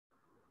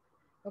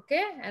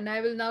Okay, and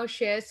I will now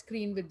share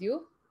screen with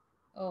you.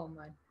 Oh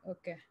man,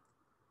 okay.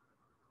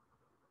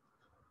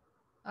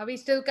 Are we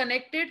still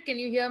connected? Can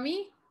you hear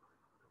me?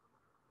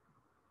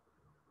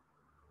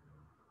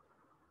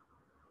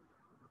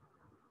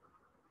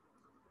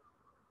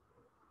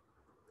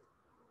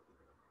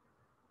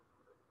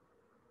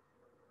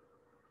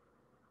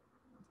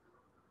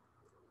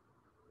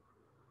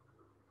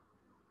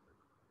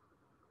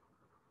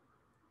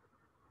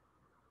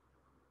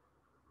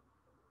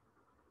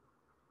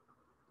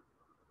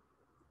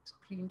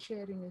 Screen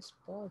sharing is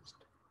paused.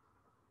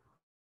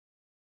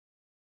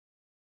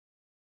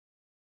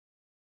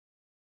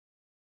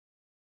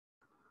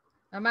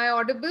 Am I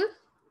audible?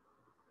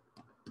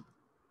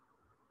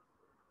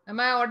 Am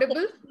I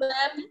audible?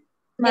 Ma'am.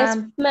 Yes,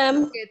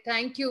 ma'am. Okay,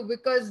 thank you,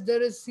 because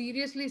there is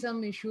seriously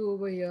some issue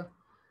over here.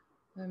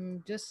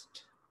 I'm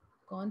just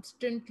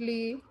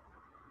constantly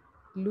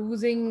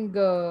losing,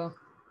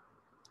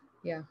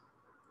 yeah,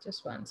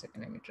 just 1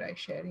 second. Let me try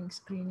sharing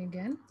screen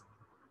again.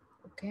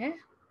 Okay,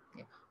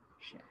 yeah,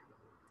 share.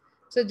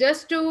 So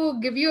just to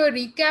give you a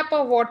recap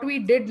of what we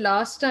did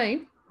last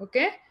time,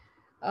 okay,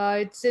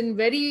 it's in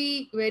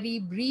very, very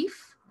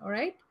brief, all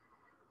right.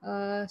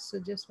 So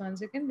just 1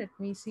 second, let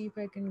me see if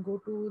I can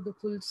go to the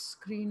full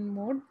screen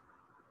mode.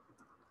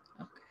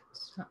 Okay,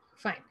 so,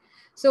 fine.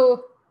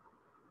 So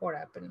what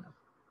happened now?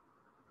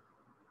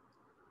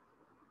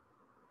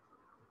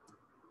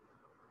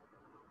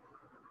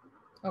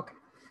 Okay,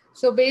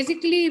 so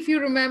basically, if you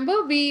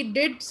remember, we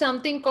did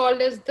something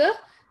called as the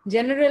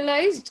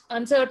generalized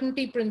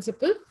uncertainty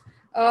principle.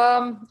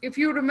 If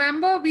you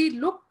remember, we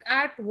looked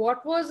at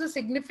what was the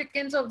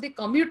significance of the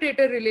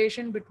commutator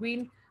relation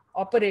between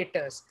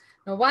operators.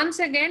 Now, once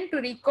again, to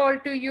recall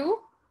to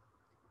you,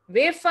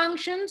 wave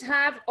functions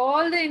have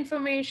all the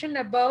information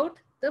about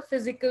the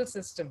physical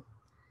system.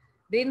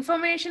 The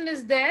information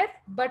is there,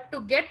 but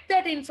to get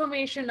that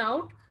information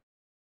out, we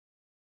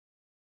need to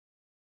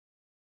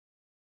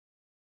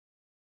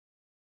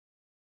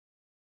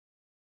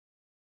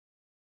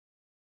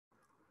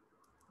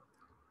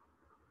use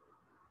commutator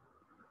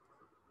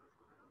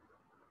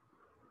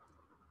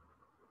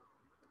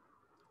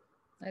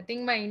relation. I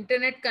think my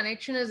internet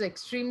connection is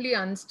extremely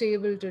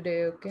unstable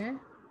today, okay?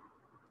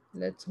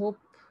 Let's hope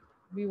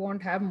we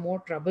won't have more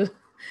trouble.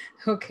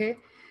 Okay,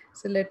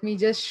 so let me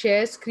just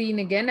share screen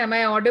again. Am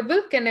I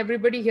audible? Can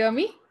everybody hear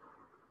me?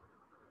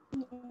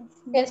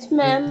 Yes,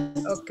 ma'am.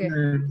 Okay.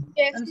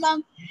 Yes,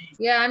 ma'am.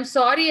 Yeah, I'm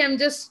sorry, I'm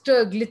just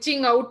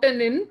glitching out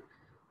and in.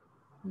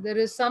 There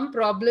is some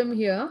problem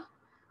here.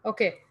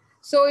 Okay,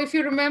 so if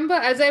you remember,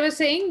 as I was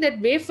saying, that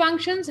wave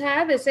functions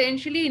have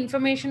essentially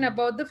information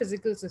about the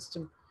physical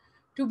system.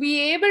 To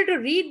be able to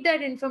read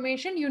that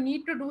information, you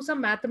need to do some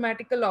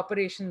mathematical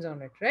operations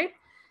on it, right?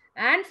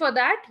 And for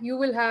that, you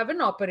will have an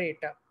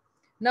operator.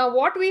 Now,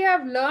 what we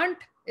have learned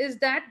is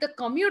that the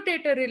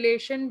commutator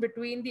relation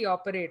between the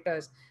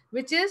operators,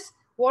 which is,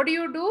 what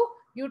do?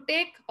 You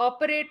take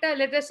operator,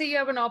 let us say you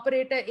have an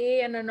operator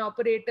A and an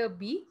operator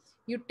B.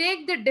 You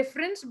take the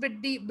difference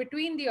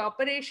between the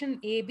operation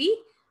AB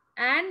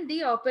and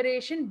the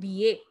operation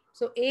BA.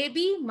 So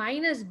AB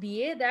minus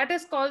BA, that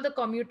is called the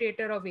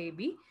commutator of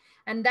AB.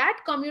 And that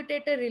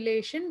commutator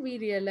relation, we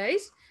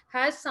realize,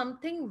 has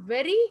something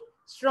very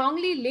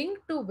strongly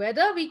linked to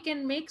whether we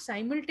can make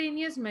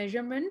simultaneous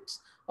measurements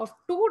of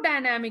two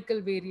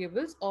dynamical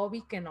variables or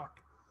we cannot.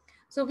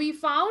 So we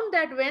found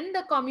that when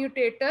the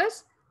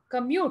commutators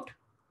commute,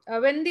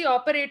 when the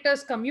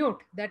operators commute,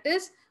 that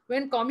is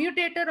when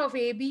commutator of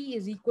AB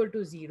is equal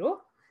to 0,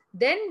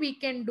 then we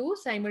can do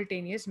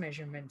simultaneous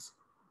measurements.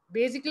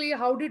 Basically,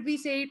 how did we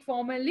say it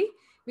formally?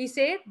 We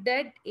said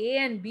that A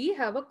and B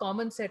have a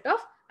common set of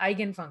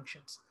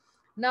eigenfunctions.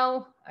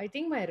 Now, I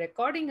think my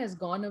recording has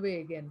gone away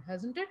again,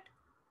 hasn't it?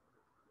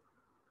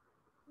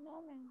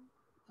 No,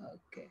 ma'am.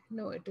 Okay,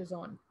 no, it is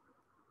on.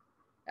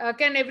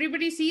 Can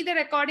everybody see the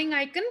recording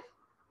icon?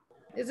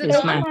 Is it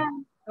Yes, on?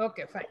 ma'am.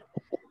 Okay, fine.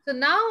 So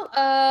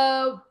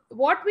now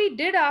what we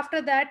did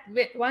after that,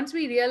 once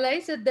we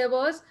realized that there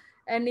was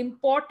an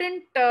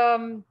important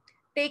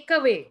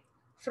takeaway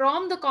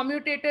from the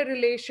commutator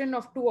relation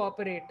of two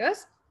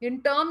operators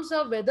in terms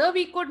of whether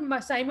we could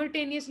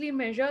simultaneously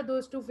measure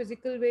those two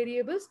physical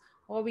variables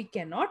or we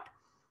cannot.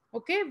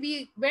 Okay,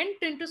 we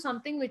went into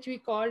something which we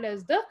called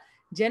as the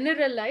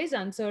generalized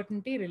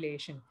uncertainty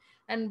relation.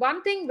 And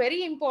one thing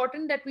very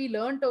important that we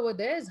learned over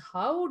there is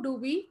how do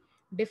we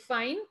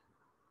define.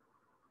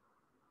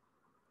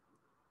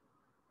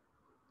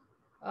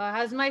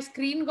 Has my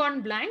screen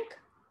gone blank?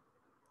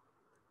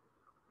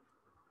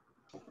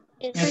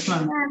 Yes,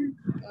 ma'am.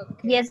 Okay.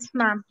 Yes,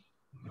 ma'am.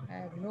 I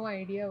have no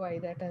idea why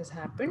that has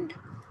happened.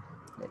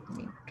 Let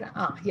me try.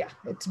 Yeah,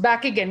 it's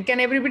back again. Can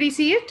everybody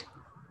see it?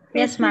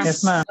 Yes, ma'am.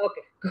 Yes, ma'am.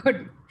 Okay,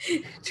 good.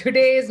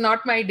 Today is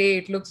not my day,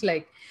 it looks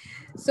like.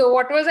 So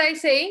what was I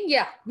saying?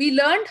 Yeah, we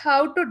learned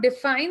how to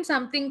define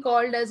something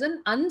called as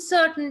an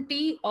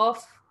uncertainty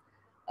of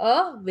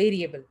a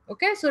variable.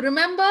 Okay, so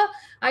remember,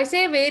 I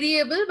say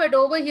variable, but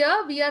over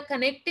here we are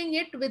connecting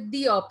it with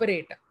the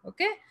operator.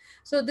 Okay,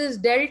 So this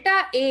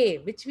delta A,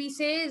 which we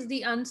say is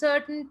the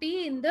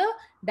uncertainty in the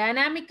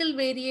dynamical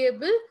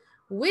variable,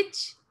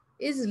 which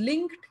is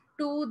linked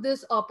to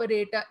this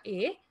operator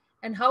A.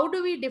 And how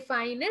do we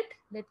define it?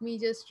 Let me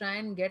just try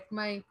and get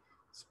my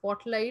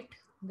spotlight,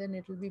 then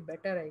it will be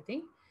better, I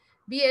think.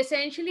 We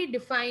essentially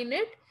define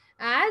it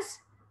as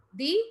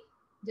the,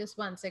 just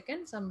one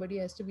second, somebody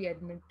has to be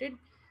admitted.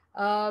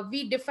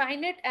 We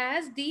define it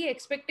as the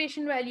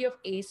expectation value of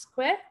A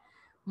square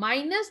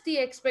minus the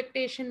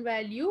expectation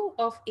value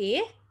of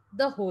A,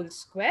 the whole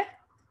square,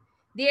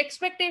 the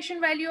expectation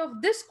value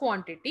of this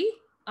quantity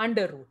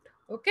under root.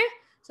 Okay,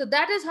 so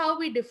that is how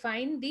we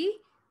define the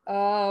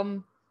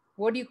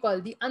what do you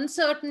call, the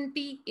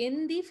uncertainty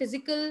in the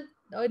physical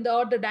or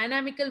the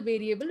dynamical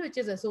variable which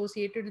is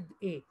associated with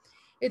A.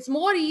 It's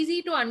more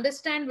easy to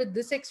understand with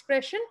this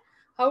expression.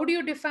 How do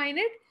you define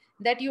it?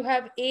 That you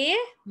have A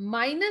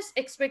minus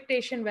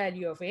expectation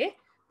value of A,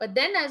 but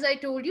then as I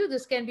told you,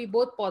 this can be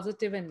both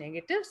positive and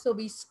negative, so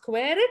we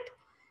square it,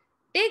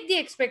 take the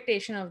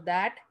expectation of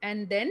that,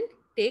 and then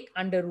take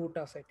under root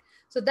of it.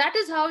 So that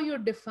is how you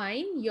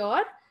define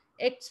your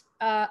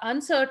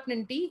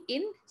uncertainty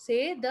in,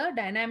 say, the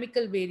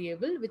dynamical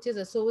variable which is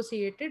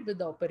associated with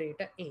the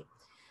operator A.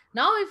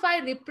 Now, if I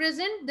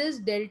represent this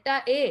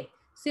delta A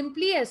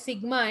simply as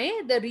sigma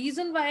A, the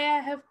reason why I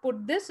have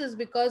put this is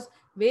because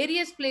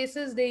various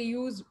places they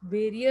use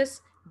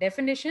various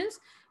definitions.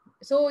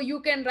 So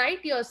you can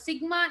write your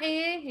sigma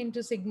A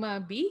into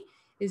sigma B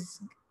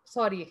is,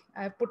 sorry,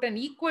 I have put an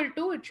equal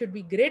to, it should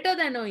be greater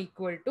than or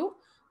equal to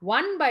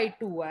 1 by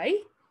 2i,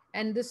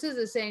 and this is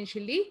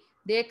essentially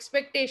the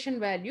expectation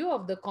value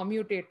of the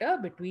commutator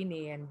between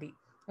A and B.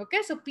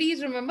 Okay, so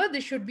please remember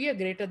this should be a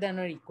greater than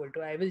or equal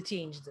to. I will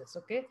change this.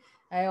 Okay,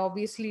 I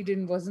obviously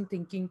wasn't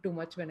thinking too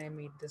much when I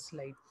made this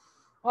slide.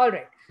 All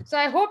right, so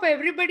I hope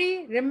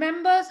everybody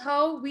remembers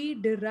how we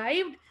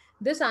derived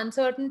this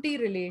uncertainty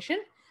relation,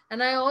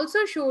 and I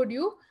also showed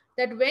you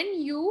that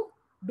when you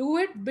do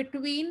it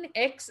between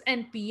x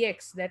and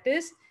px, that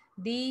is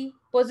the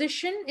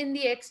position in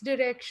the x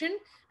direction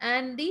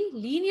and the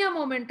linear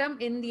momentum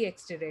in the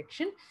x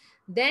direction,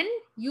 then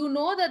you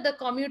know that the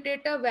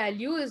commutator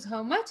value is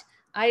how much?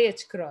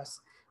 IH cross.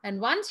 And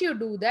once you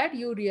do that,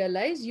 you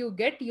realize you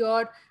get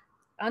your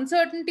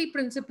uncertainty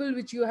principle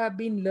which you have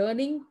been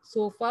learning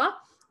so far,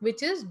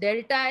 which is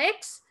delta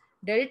x,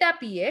 delta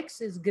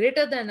px is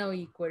greater than or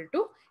equal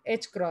to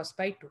h cross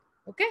by 2.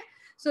 Okay,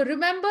 so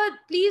remember,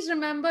 please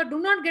remember, do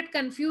not get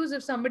confused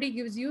if somebody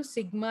gives you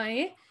sigma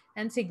A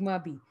and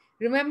sigma B.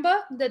 Remember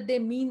that they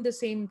mean the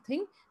same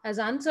thing as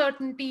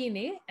uncertainty in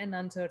A and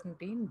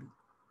uncertainty in B.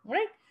 All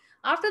right,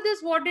 after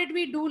this, what did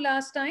we do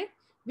last time?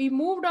 We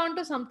moved on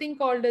to something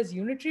called as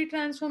unitary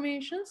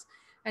transformations.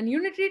 And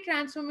unitary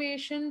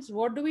transformations,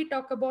 what do we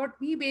talk about?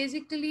 We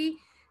basically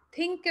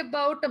think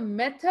about a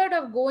method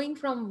of going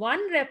from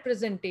one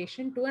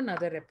representation to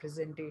another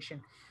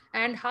representation.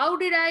 And how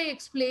did I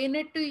explain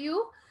it to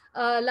you?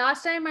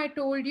 Last time I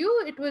told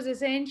you it was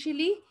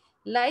essentially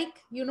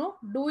like, you know,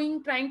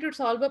 trying to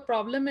solve a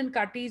problem in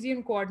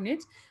Cartesian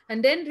coordinates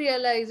and then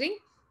realizing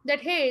that,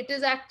 hey, it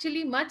is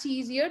actually much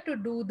easier to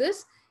do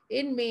this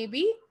in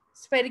maybe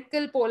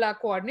spherical polar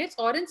coordinates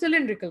or in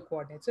cylindrical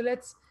coordinates. So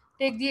let's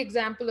take the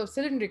example of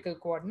cylindrical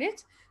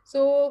coordinates.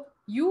 So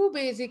you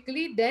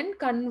basically then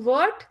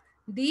convert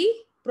the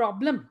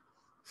problem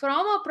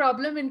from a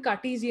problem in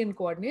Cartesian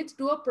coordinates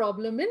to a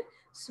problem in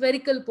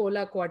spherical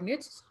polar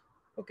coordinates.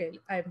 Okay,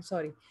 I'm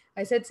sorry,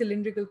 I said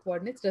cylindrical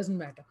coordinates, doesn't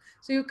matter.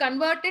 So you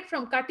convert it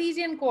from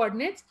Cartesian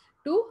coordinates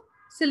to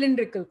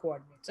cylindrical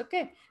coordinates.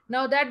 Okay,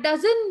 now that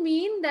doesn't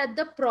mean that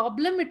the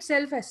problem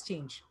itself has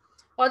changed,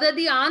 or that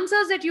the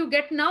answers that you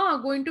get now are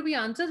going to be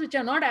answers which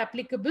are not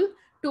applicable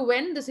to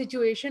when the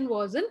situation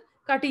was in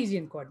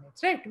Cartesian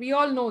coordinates, right? We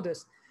all know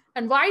this.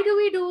 And why do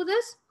we do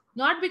this?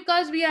 Not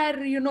because we are,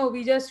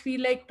 we just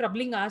feel like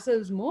troubling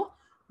ourselves more,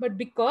 but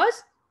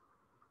because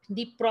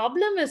the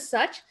problem is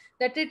such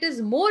that it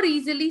is more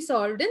easily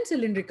solved in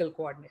cylindrical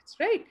coordinates,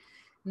 right?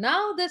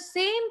 Now, the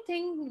same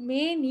thing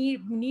may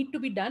need to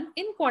be done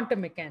in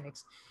quantum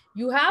mechanics.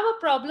 You have a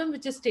problem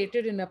which is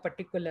stated in a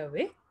particular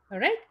way, all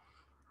right?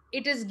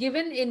 It is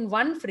given in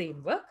one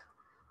framework,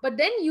 but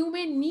then you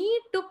may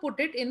need to put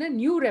it in a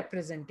new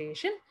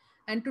representation.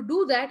 And to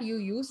do that, you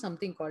use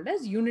something called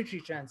as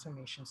unitary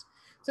transformations.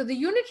 So the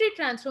unitary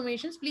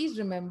transformations, please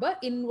remember,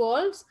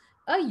 involves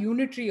a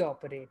unitary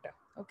operator.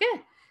 Okay.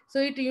 So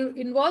it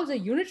involves a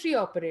unitary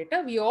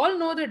operator. We all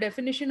know the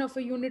definition of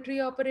a unitary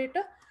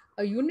operator.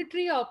 A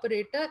unitary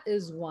operator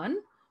is one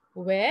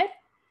where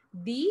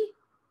the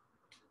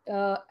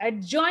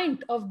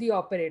adjoint of the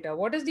operator.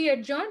 What is the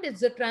adjoint?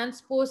 It's the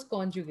transpose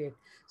conjugate.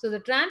 So the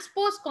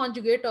transpose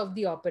conjugate of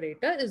the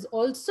operator is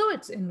also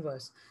its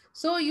inverse.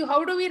 So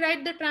how do we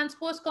write the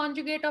transpose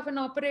conjugate of an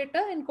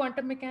operator in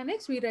quantum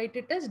mechanics? We write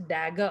it as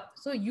dagger.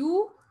 So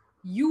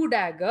U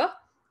dagger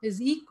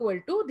is equal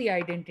to the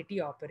identity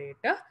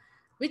operator,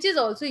 which is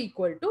also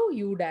equal to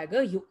U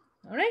dagger U.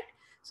 All right.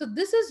 So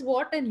this is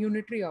what an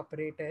unitary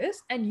operator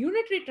is, and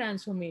unitary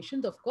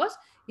transformations, of course,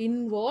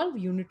 involve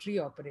unitary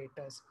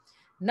operators.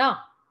 Now,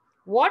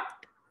 what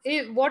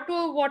what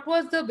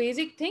was the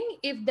basic thing?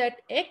 If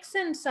that x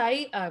and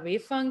psi are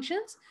wave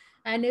functions,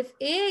 and if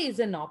a is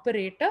an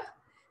operator,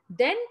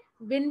 then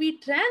when we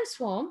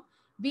transform,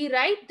 we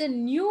write the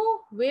new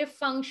wave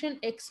function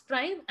x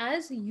prime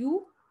as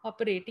u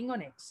operating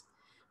on x.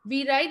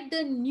 We write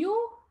the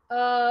new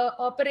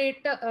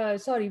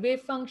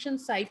wave function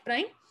psi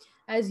prime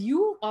as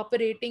u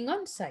operating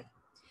on psi.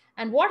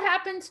 And what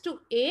happens to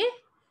a?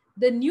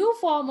 The new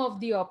form of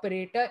the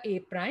operator a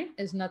prime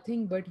is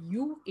nothing but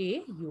u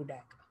a u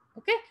dac.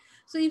 Okay,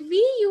 so if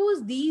we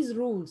use these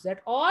rules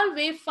that all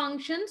wave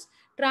functions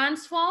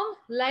transform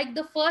like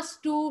the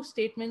first two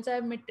statements I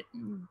have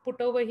put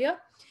over here,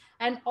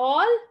 and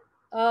all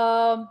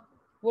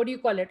what do you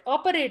call it,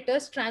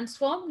 operators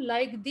transform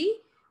like the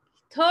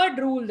third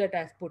rule that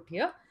I've put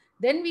here,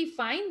 then we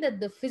find that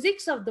the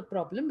physics of the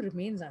problem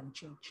remains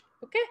unchanged.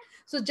 Okay,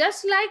 so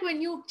just like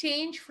when you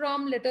change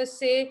from, let us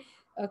say,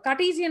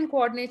 Cartesian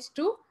coordinates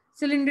to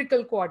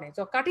cylindrical coordinates,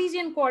 or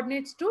Cartesian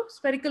coordinates to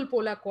spherical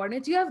polar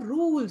coordinates, you have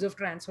rules of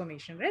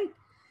transformation, right?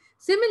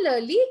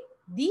 Similarly,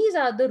 these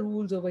are the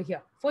rules over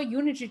here for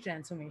unitary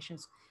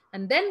transformations.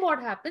 And then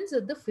what happens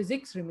is the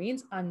physics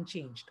remains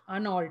unchanged,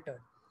 unaltered.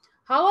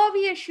 How are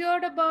we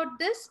assured about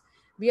this?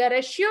 We are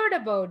assured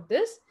about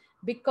this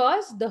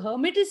because the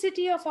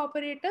hermiticity of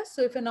operators.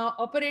 So if an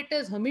operator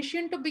is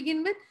Hermitian to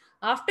begin with,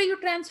 after you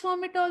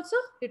transform it also,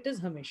 it is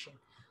Hermitian.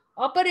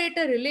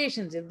 Operator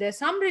relations, if there's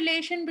some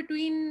relation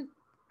between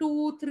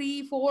 2,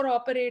 3, 4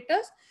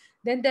 operators,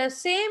 then the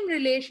same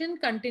relation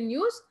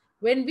continues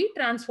when we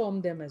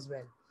transform them as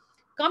well.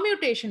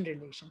 Commutation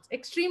relations,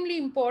 extremely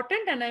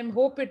important, and I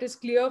hope it is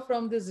clear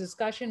from this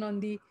discussion on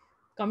the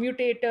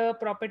commutator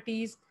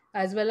properties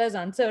as well as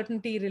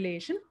uncertainty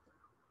relation.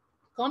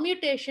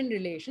 Commutation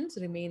relations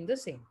remain the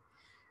same.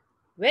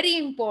 Very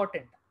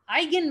important,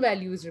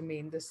 eigenvalues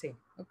remain the same,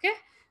 okay?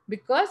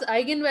 Because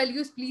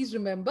eigenvalues, please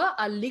remember,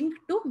 are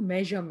linked to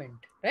measurement,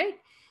 right?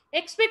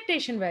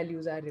 Expectation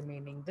values are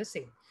remaining the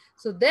same.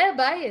 So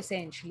thereby,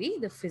 essentially,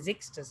 the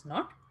physics does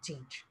not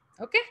change,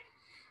 okay?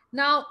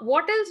 Now,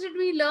 what else did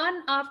we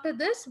learn after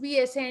this? We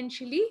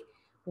essentially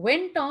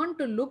went on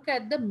to look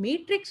at the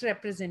matrix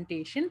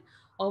representation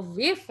of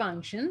wave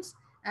functions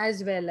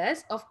as well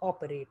as of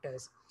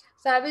operators.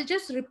 So I will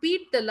just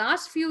repeat the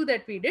last few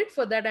that we did.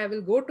 For that, I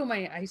will go to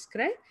my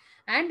iScribe.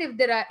 And if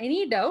there are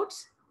any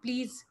doubts,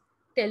 please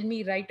tell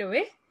me right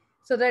away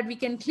so that we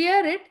can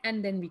clear it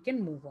and then we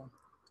can move on.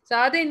 So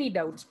are there any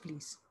doubts,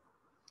 please?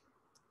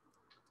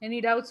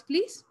 Any doubts,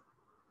 please?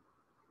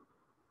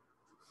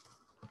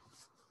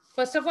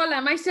 First of all,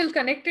 am I still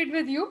connected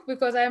with you?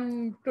 Because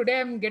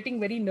today I'm getting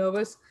very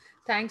nervous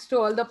thanks to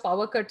all the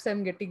power cuts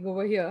I'm getting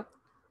over here.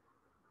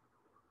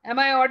 Am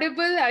I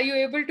audible? Are you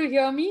able to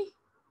hear me?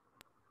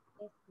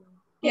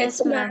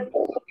 Yes, ma'am.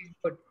 Okay,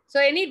 good. So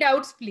any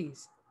doubts,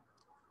 please?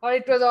 Or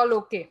it was all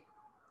okay?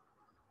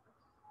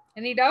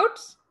 Any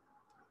doubts?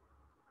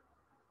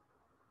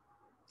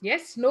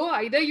 Yes, no,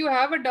 either you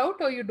have a doubt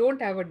or you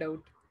don't have a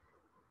doubt.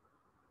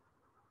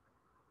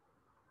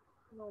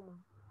 No, ma'am.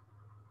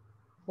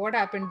 What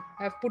happened?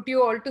 I've put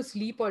you all to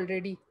sleep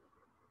already.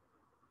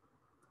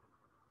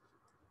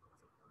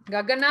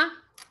 Gagana,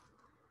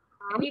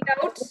 any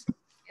doubts?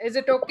 Is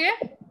it okay?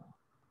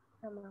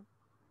 No, ma'am.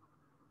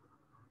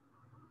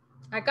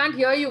 I can't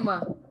hear you,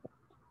 ma.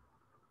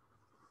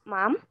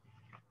 Ma'am?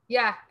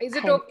 Yeah, is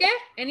it okay?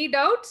 Any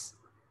doubts?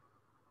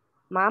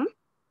 Ma'am?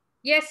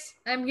 Yes,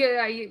 I'm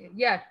here.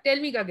 Yeah,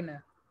 tell me,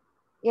 Gagana.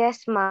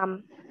 Yes,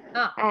 ma'am.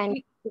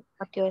 And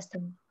what you're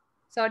saying.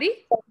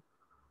 Sorry?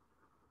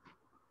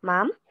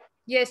 Ma'am?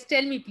 Yes,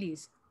 tell me,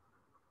 please.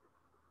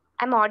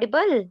 I'm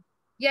audible.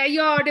 Yeah,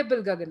 you're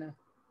audible, Gagana.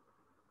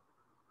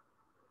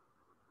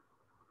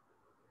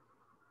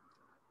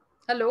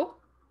 Hello?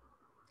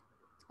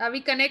 Are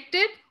we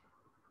connected?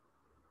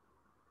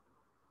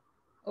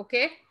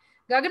 Okay.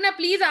 Gagana,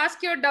 please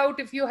ask your doubt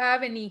if you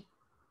have any.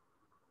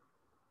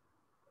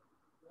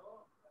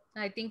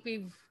 I think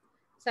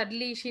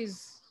suddenly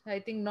she's, I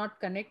think, not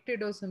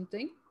connected or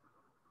something.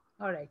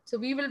 All right. So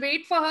we will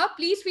wait for her.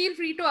 Please feel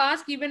free to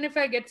ask even if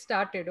I get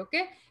started.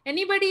 Okay.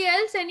 Anybody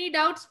else? Any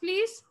doubts,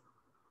 please?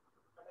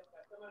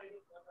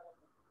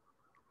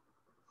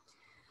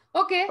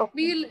 Okay.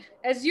 We'll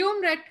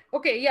assume that.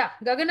 Okay. Yeah.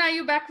 Gagana, are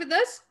you back with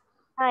us?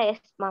 Yes,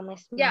 ma'am.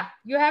 Yes, ma'am. Yeah.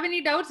 You have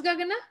any doubts,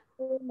 Gagana?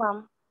 No,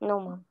 ma'am. No,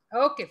 ma'am.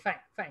 Okay, fine,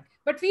 fine.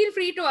 But feel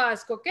free to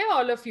ask, okay,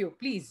 all of you,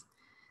 please.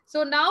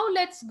 So now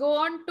let's go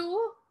on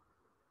to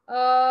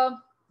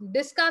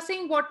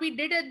discussing what we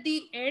did at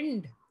the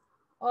end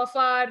of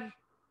our,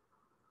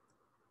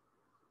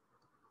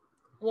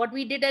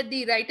 right at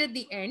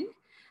the end.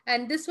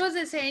 And this was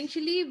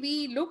essentially,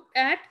 we looked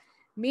at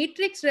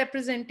matrix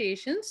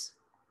representations,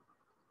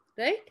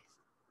 right?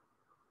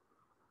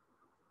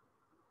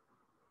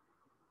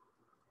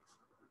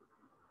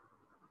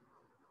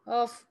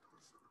 Of,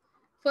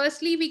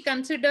 firstly, we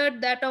considered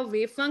that of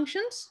wave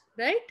functions,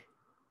 right?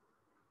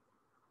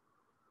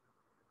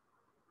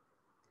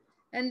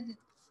 And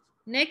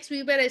next,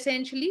 we were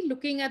essentially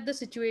looking at the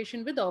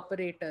situation with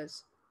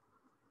operators,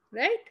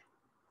 right?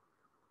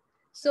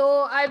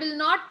 So I will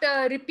not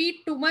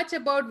repeat too much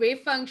about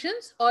wave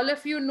functions. All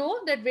of you know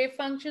that wave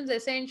functions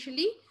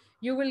essentially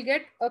you will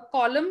get a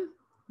column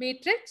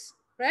matrix,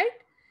 right?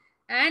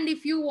 And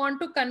if you want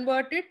to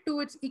convert it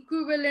to its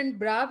equivalent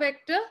bra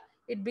vector,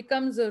 it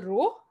becomes a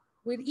row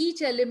with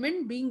each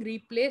element being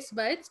replaced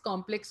by its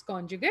complex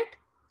conjugate,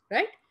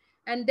 right?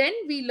 And then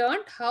we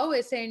learned how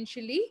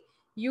essentially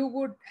you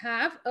would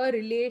have a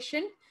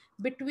relation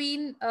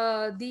between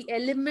the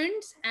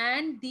elements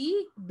and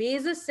the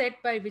basis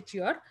set by which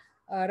you are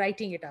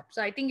writing it up.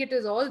 So I think it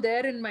is all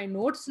there in my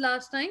notes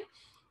last time.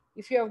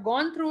 If you have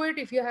gone through it,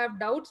 if you have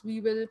doubts,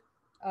 we will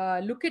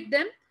look at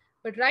them.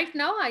 But right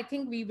now, I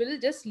think we will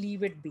just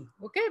leave it be,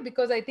 okay?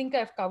 Because I think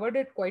I've covered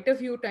it quite a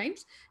few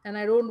times and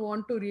I don't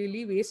want to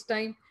really waste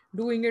time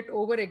doing it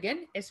over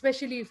again,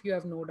 especially if you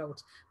have no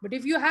doubts. But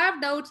if you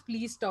have doubts,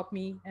 please stop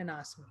me and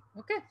ask me,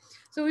 okay?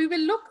 So we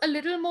will look a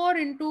little more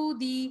into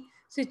the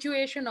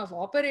situation of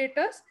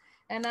operators.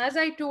 And as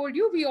I told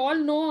you, we all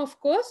know, of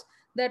course,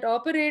 that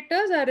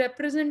operators are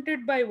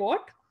represented by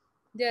what?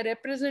 They are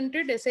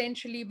represented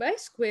essentially by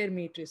square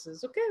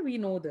matrices. Okay, we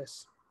know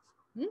this.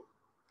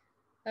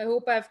 I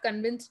hope I've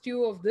convinced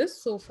you of this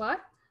so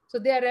far. So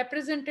they are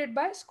represented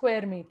by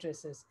square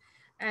matrices.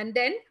 And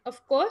then,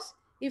 of course,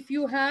 if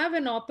you have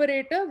an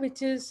operator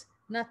which is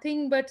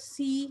nothing but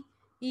C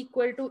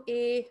equal to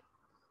A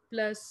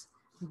plus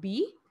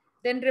B,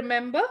 then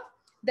remember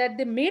that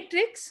the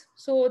matrix,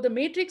 so the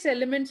matrix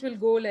elements will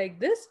go like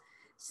this: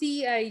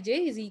 Cij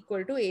is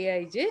equal to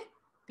Aij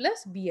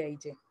plus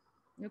Bij.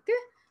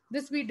 Okay,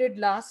 this we did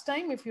last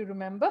time if you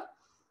remember.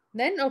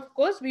 Then of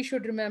course we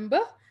should remember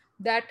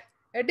that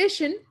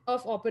addition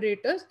of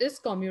operators is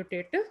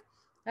commutative,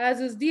 as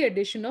is the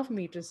addition of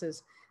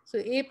matrices. So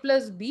A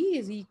plus B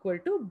is equal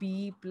to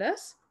B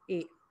plus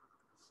A.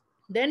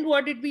 Then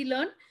what did we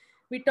learn?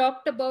 We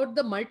talked about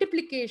the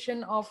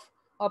multiplication of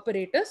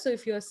operators. So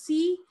if your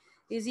C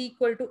is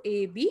equal to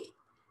AB,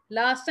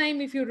 last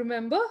time if you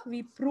remember,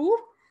 we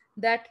proved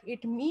that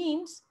it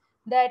means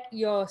that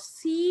your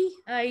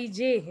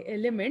Cij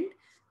element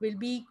will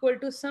be equal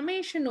to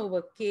summation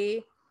over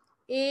K,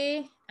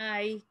 A,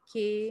 I,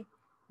 K,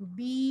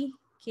 B,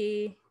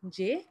 K,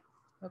 J.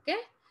 Okay.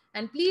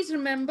 And please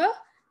remember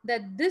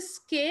that this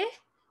K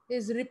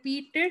is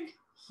repeated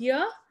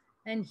here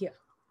and here.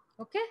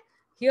 Okay.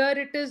 Here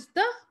it is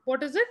the,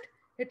 what is it?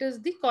 It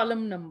is the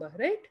column number,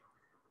 right?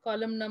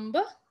 Column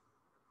number.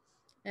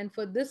 And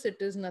for this, it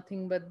is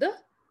nothing but the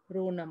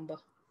row number.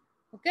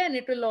 Okay, and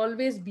it will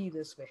always be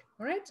this way.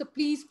 All right, so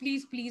please,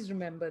 please, please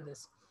remember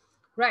this.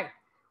 Right,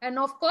 and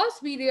of course,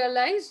 we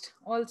realized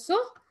also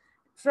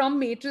from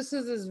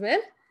matrices as well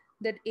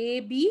that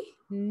AB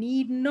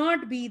need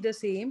not be the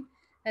same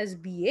as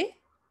BA.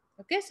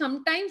 Okay,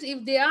 sometimes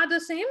if they are the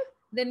same,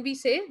 then we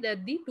say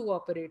that the two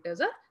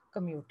operators are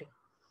commuting.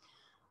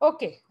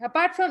 Okay,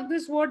 apart from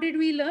this, what did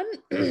we learn?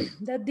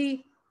 That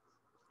the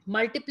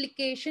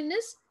multiplication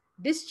is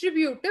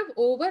distributive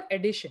over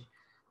addition.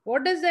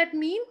 What does that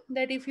mean?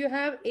 That if you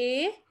have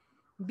A,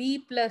 B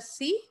plus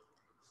C,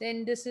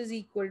 then this is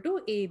equal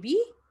to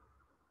AB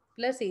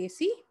plus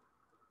AC.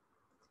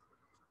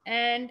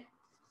 And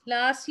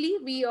lastly,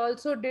 we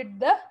also did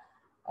the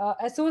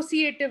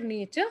associative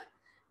nature,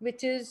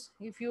 which is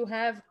if you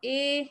have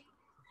A,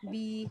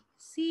 B,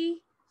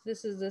 C,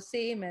 this is the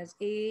same as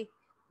A,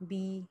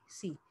 B,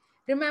 C.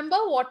 Remember,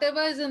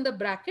 whatever is in the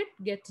bracket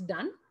gets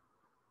done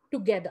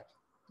together.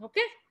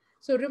 Okay.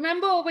 So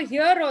remember over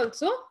here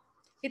also,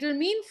 it will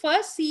mean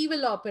first C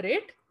will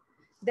operate,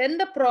 then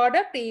the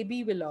product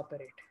AB will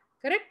operate.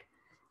 Correct?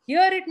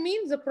 Here it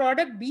means the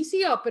product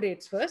BC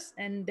operates first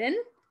and then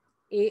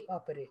A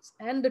operates.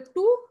 And the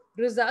two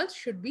results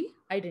should be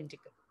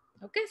identical.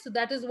 Okay. So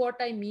that is what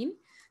I mean.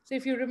 So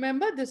if you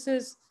remember, this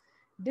is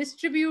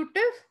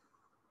distributive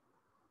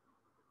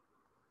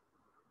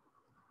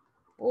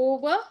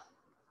over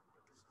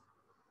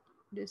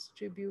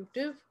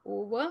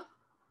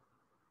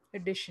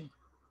addition,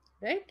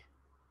 right?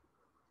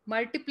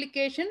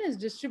 Multiplication is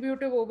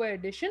distributive over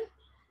addition,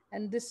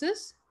 and this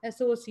is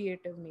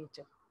associative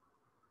nature.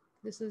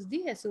 This is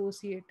the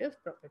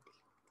associative property.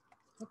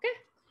 Okay.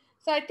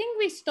 So I think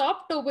we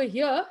stopped over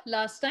here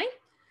last time.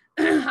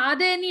 Are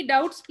there any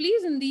doubts,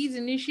 please, in these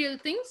initial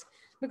things?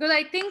 Because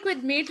I think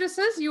with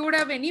matrices, you would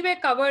have anyway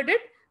covered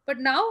it. But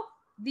now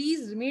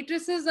these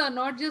matrices are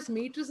not just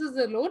matrices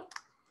alone.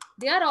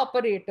 They are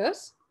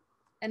operators.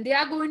 And they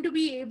are going to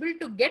be able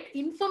to get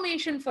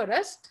information for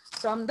us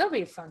from the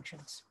wave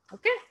functions.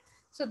 Okay.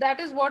 So that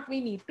is what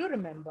we need to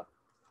remember.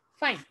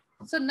 Fine.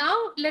 So now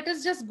let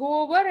us just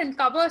go over and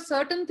cover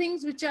certain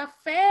things which are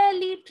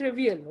fairly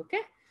trivial.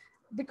 Okay.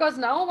 Because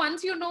now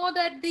once you know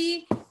that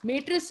the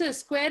matrices,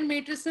 square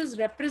matrices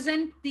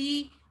represent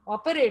the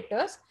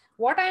operators,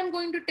 what I am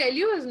going to tell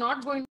you is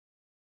not going.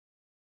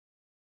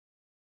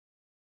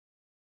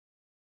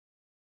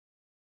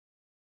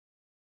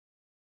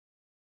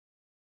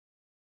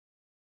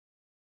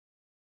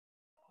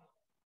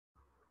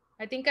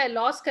 I think I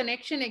lost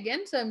connection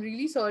again, so I'm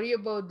really sorry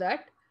about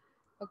that.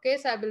 Okay,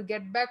 so I will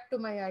get back to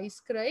my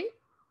iScribe.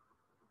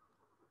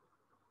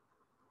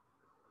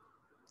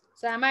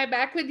 So am I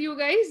back with you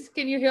guys?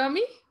 Can you hear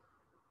me?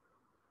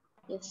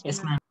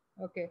 Yes, ma'am.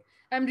 Okay.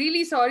 I'm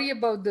really sorry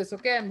about this.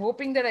 Okay. I'm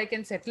hoping that I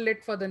can settle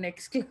it for the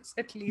next class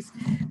at least.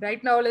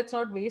 Right now, let's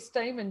not waste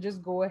time and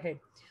just go ahead.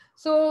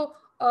 So,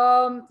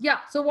 yeah.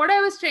 So, what I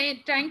was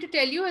trying to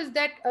tell you is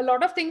that a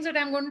lot of things that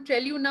I'm going to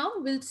tell you now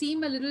will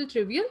seem a little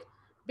trivial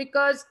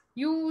because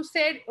you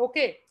said,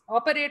 okay,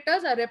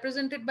 operators are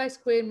represented by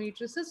square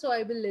matrices. So,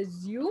 I will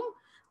assume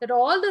that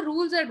all the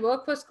rules that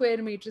work for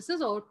square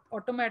matrices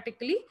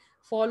automatically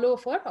follow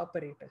for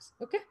operators.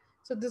 Okay.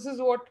 So, this is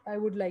what I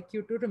would like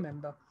you to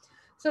remember.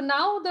 So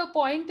now the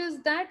point is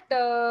that,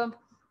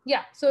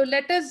 yeah, so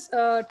let us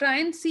try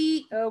and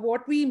see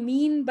what we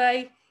mean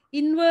by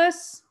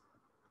inverse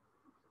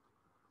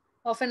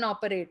of an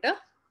operator.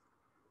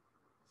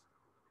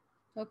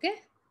 Okay.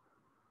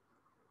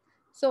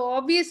 So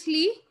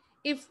obviously,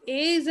 if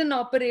A is an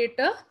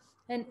operator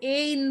and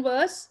A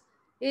inverse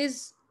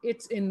is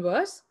its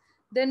inverse,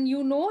 then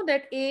you know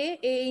that A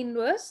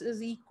inverse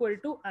is equal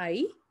to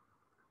I.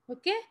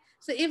 Okay.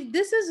 So if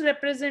this is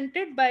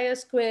represented by a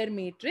square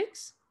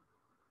matrix,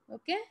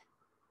 okay,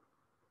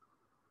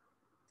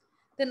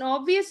 then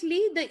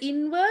obviously the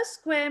inverse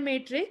square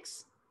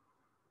matrix,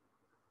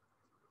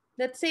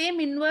 that same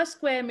inverse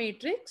square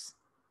matrix,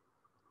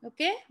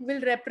 okay,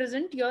 will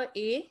represent your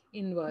A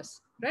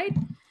inverse, right?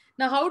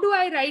 Now, how do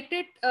I write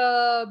it?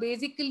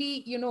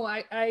 Basically, you know,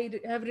 I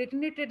have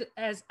written it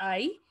as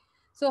I.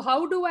 So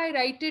how do I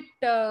write it,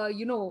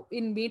 you know,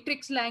 in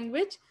matrix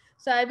language?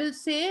 So I will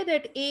say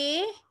that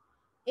A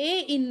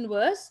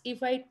inverse,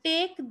 if I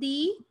take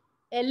the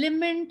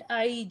element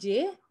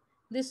ij,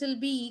 this will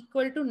be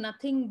equal to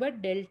nothing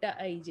but delta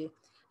ij.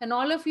 And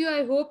all of you,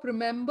 I hope,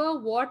 remember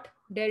what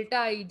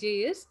delta ij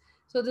is.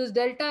 So this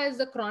delta is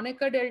the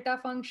Kronecker delta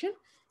function.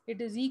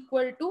 It is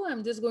equal to,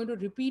 I'm just going to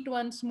repeat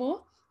once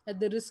more at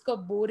the risk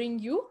of boring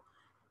you.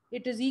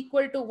 It is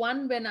equal to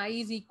 1 when I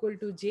is equal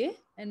to j,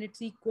 and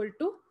it's equal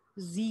to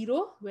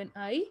 0 when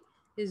I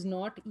is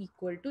not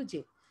equal to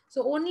j.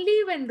 So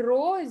only when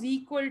row is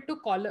equal to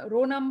column,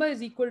 row number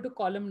is equal to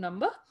column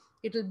number,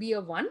 it will be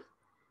a 1.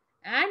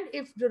 And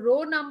if the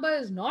row number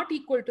is not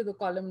equal to the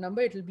column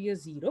number, it will be a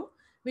 0,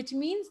 which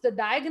means the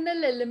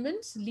diagonal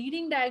elements,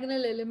 leading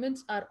diagonal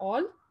elements are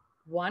all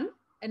 1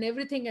 and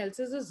everything else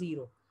is a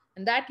 0.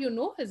 And that, you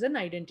know, is an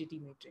identity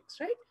matrix,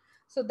 right?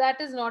 So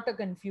that is not a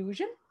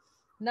confusion.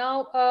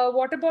 Now,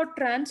 what about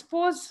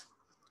transpose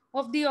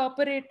of the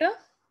operator?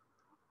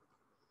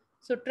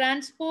 So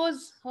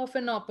transpose of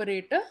an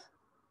operator,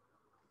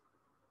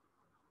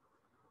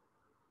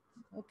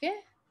 okay.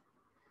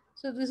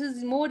 So this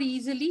is more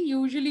easily,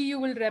 usually you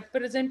will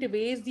represent, if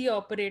A is the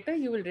operator,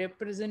 you will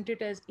represent it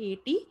as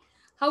AT.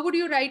 How would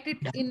you write it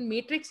in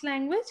matrix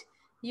language?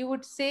 You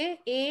would say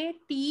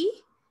AT,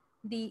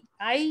 the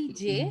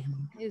IJ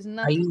is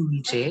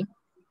nothing. IJ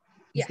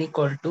is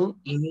equal to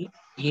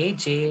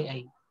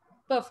AJI.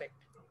 Perfect.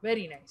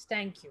 Very nice.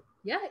 Thank you.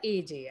 Yeah,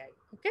 AJI.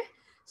 Okay.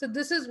 So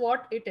this is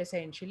what it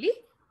essentially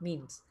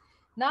means.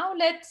 Now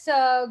let's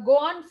go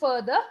on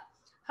further.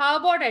 How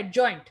about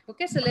adjoint?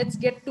 Okay, so let's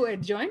get to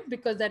adjoint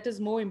because that is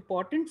more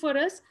important for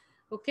us.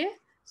 Okay,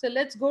 so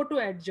let's go to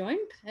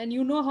adjoint, and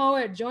you know how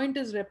adjoint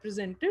is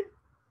represented.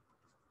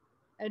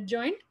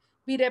 Adjoint,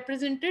 we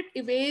represented,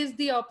 if A is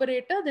the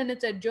operator, then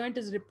its adjoint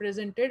is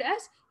represented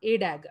as A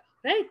dagger,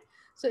 right?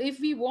 So if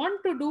we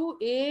want to do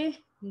A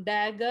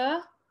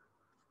dagger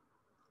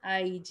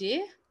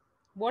ij,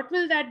 what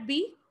will that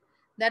be?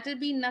 That will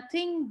be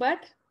nothing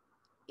but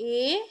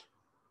A,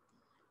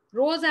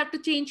 rows have to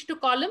change to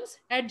columns.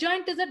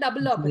 Adjoint is a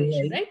double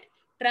operation, right?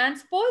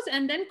 Transpose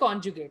and then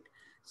conjugate.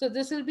 So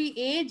this will be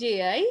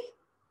AJI,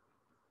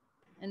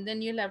 and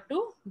then you'll have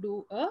to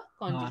do a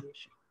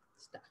conjugation.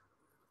 Star.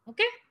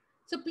 Okay.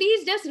 So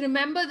please just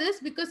remember this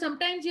because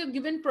sometimes you're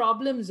given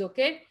problems,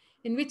 okay?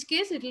 In which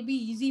case it will be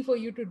easy for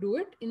you to do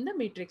it in the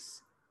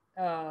matrix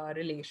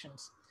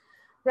relations.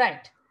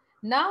 Right.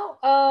 Now,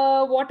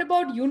 what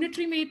about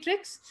unitary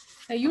matrix?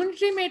 A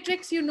unitary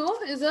matrix, you know,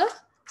 is a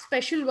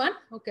special one.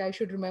 Okay, I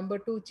should remember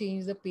to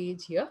change the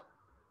page here.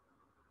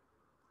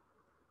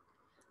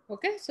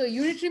 Okay, so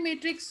unitary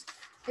matrix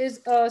is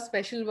a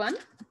special one.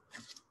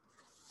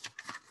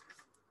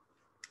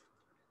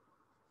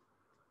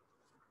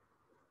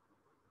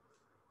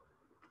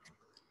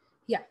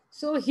 Yeah,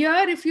 so here,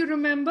 if you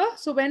remember,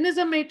 so when is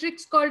a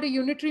matrix called a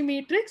unitary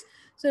matrix?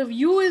 So if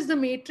U is the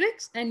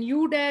matrix and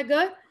U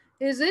dagger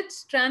is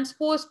its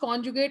transpose,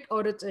 conjugate,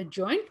 or its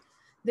adjoint,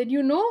 then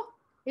you know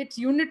it's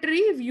unitary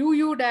if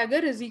U dagger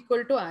is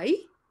equal to I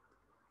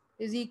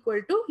is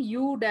equal to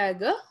U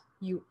dagger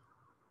U,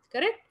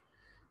 correct?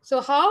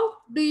 So how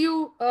do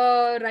you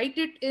write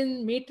it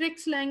in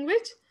matrix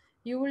language?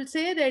 You will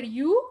say that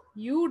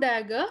U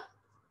dagger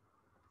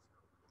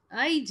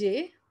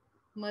Ij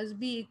must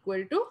be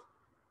equal to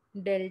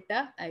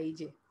delta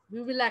Ij.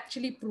 We will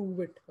actually prove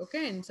it,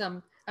 okay? In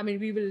some, I mean,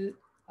 we will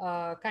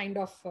kind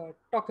of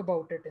talk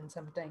about it in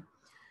some time.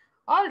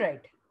 All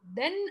right.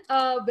 Then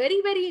a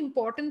very, very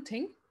important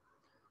thing,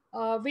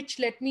 which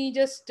let me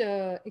just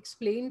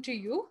explain to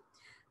you.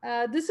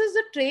 This is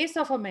the trace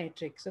of a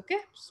matrix, okay?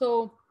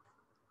 So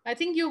I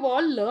think you've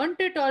all learnt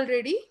it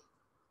already.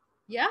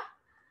 Yeah.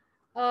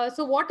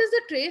 So what is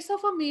the trace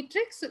of a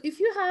matrix? So if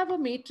you have a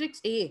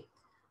matrix A,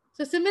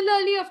 so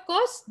similarly, of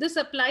course, this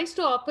applies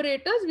to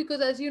operators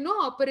because as you know,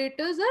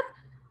 operators are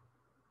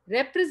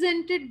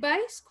represented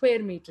by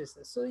square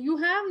matrices. So you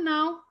have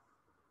now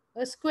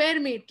a square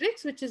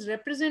matrix which is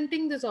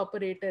representing this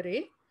operator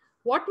A.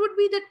 What would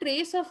be the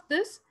trace of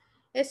this?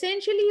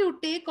 Essentially, you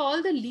take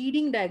all the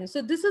leading diagonal.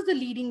 So this is the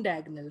leading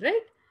diagonal,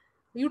 right?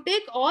 You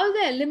take all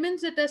the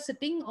elements that are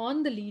sitting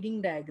on the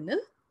leading diagonal,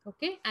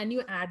 okay, and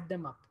you add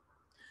them up.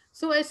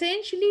 So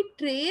essentially,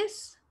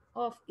 trace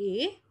of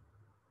A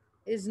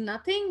is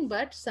nothing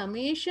but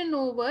summation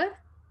over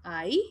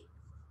I,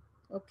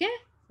 okay?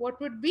 What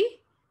would be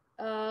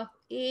A,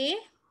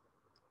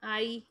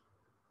 I,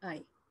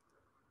 I.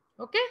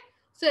 Okay,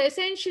 so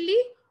essentially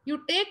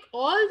you take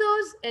all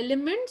those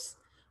elements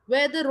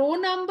where the row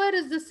number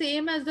is the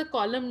same as the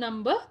column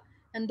number,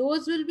 and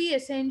those will be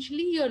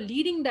essentially your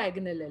leading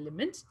diagonal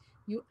elements.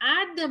 You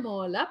add them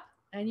all up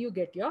and you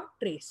get your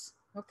trace.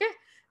 Okay,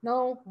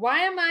 now why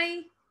am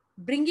I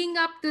bringing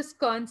up this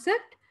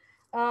concept?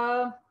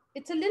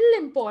 It's a little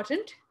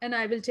important and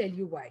I will tell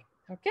you why.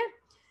 Okay,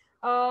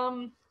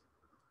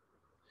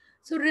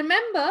 so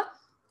remember,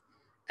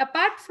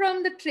 apart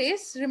from the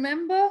trace,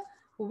 remember,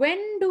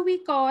 when do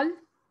we call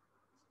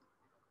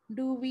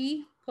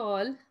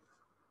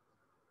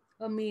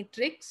a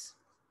matrix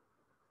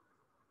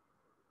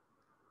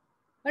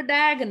a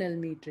diagonal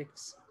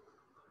matrix?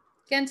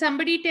 Can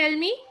somebody tell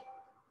me?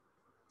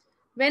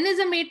 When is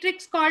a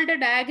matrix called a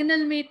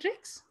diagonal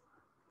matrix?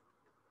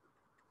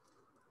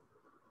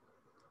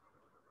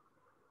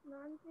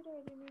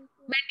 Non-zero elements.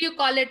 When do you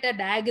call it a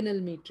diagonal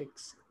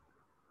matrix?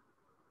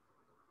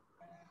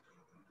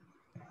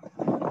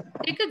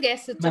 Take a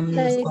guess. It's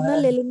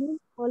diagonal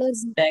elements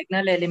follows.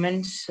 Diagonal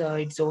elements,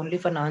 it's only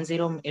for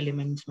non-zero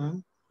elements,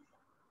 ma'am.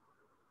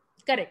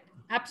 Correct.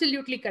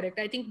 Absolutely correct.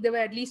 I think there were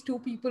at least 2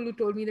 people who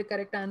told me the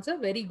correct answer.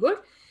 Very good.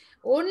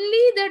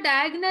 Only the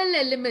diagonal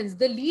elements,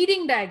 the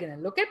leading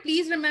diagonal. Okay,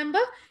 please remember,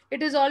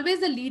 it is always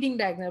the leading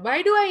diagonal.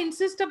 Why do I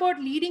insist about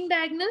leading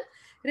diagonal?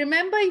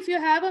 Remember, if you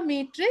have a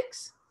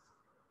matrix,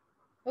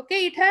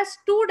 okay, it has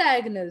 2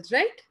 diagonals,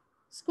 right?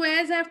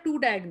 Squares have 2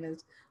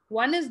 diagonals.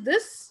 One is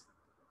this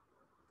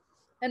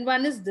and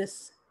one is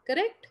this,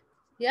 correct?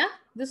 Yeah,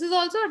 this is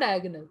also a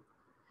diagonal.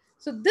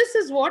 So this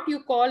is what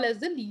you call as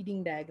the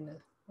leading diagonal.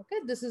 Okay,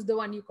 this is the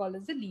one you call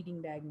as the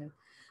leading diagonal.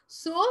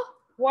 So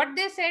what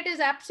they said is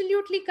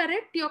absolutely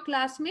correct, your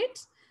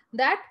classmates,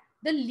 that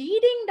the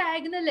leading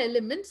diagonal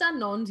elements are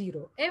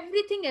non-zero.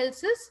 Everything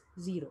else is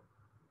 0.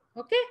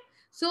 Okay,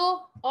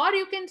 so, or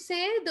you can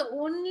say the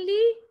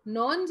only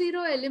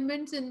non-zero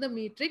elements in the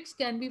matrix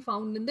can be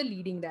found in the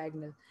leading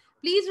diagonal.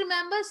 Please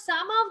remember,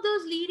 some of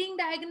those leading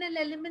diagonal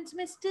elements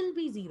may still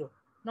be 0.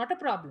 Not a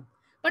problem.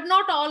 But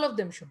not all of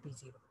them should be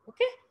 0.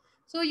 Okay,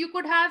 so you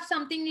could have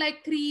something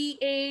like 3,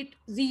 8,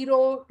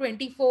 0,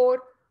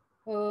 24,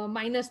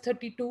 minus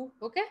 32.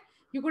 Okay,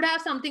 you could have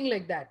something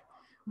like that.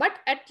 But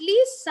at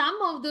least some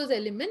of those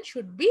elements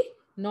should be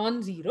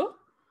non-zero,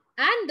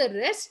 and the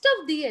rest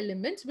of the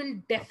elements will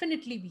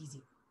definitely be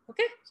 0.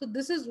 Okay, so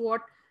this is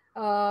what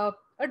a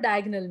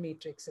diagonal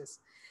matrix is.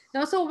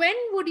 Now, so when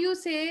would you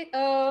say,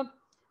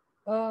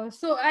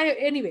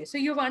 anyway, so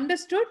you've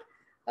understood,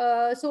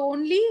 so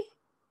only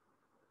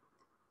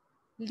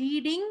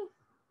leading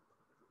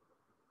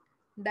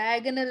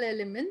diagonal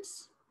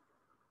elements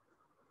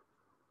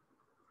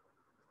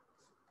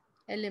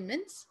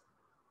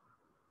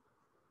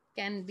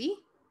can be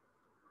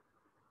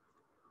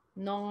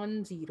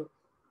non-zero.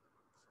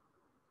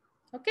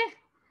 Okay,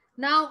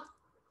 now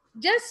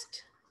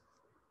just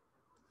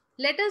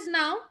let us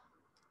now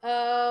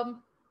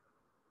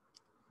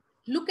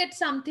look at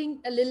something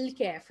a little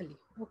carefully.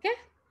 Okay,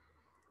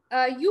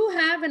 you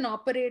have an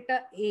operator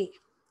A,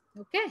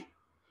 okay,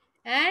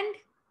 and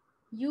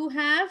you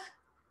have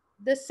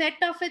the set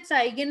of its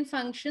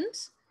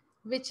eigenfunctions,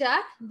 which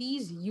are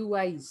these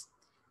ui's,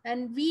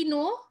 and we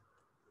know,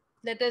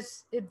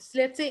 let's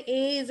say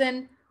A is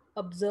an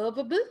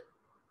observable.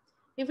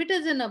 If it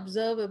is an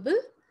observable,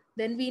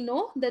 then we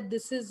know that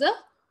this is a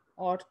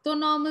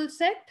orthonormal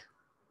set,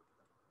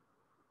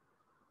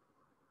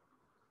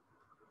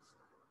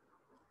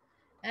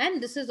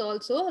 and this is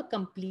also a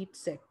complete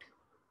set.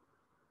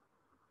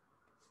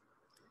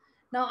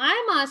 Now I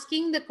am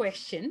asking the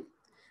question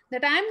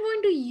that I am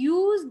going to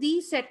use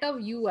these set of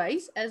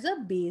ui's as a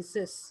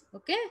basis.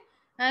 Okay,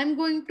 I am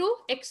going to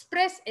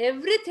express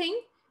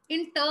everything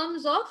in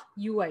terms of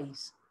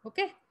ui's.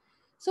 Okay,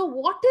 so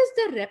what is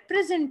the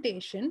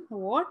representation?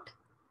 What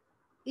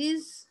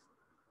is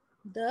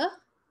the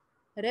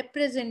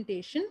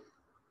representation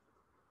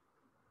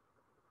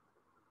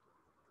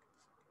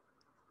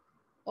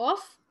of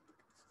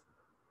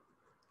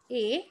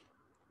A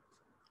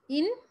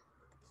in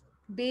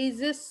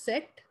basis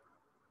set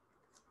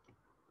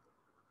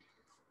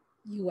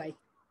ui?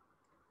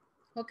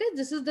 Okay,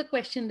 this is the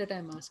question that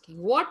I'm asking.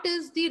 What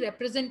is the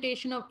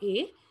representation of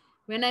A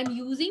when I'm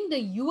using the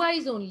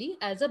ui's only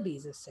as a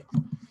basis set?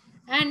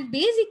 And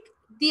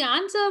the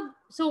answer,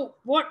 so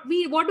what do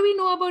we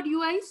know about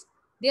UIs?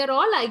 They are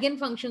all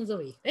eigenfunctions of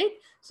A, right?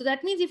 So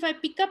that means if I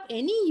pick up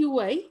any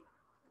UI,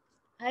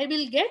 I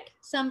will get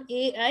some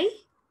AI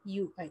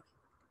UI,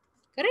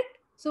 correct?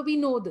 So we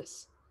know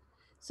this.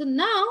 So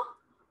now,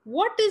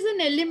 what is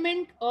an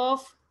element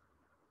of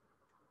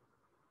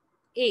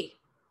A?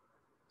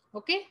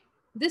 Okay,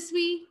 this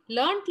we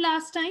learned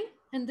last time,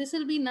 and this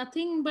will be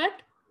nothing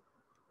but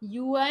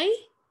UI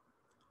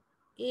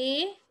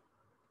A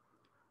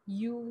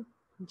U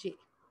J.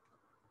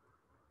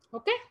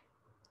 Okay,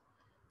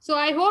 so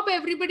I hope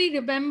everybody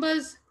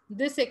remembers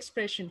this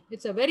expression.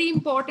 It's a very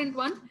important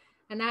one,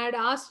 and I had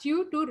asked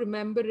you to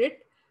remember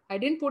it. I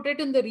didn't put it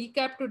in the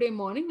recap today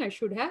morning. I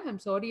should have. I'm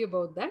sorry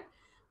about that,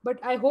 but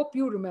I hope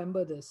you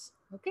remember this.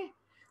 Okay,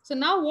 so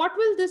now what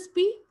will this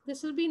be?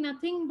 This will be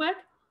nothing but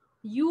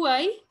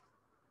UI.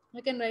 I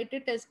can write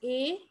it as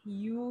A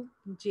U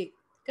J,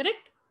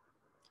 correct?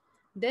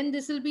 Then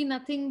this will be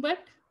nothing but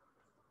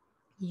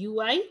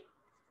UI.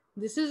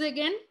 This is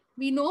again,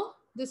 we know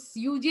this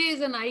uj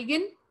is an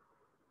eigen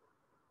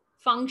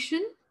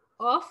function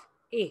of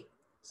A.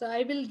 So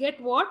I will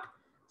get what?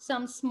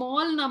 Some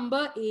small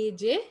number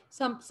aj,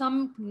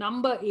 some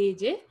number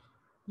aj,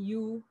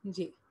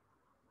 uj.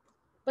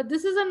 But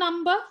this is a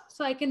number,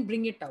 so I can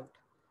bring it out.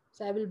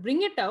 So I will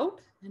bring it out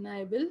and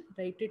I will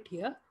write it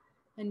here,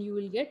 and you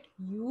will get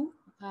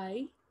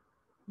ui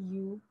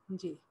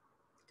uj,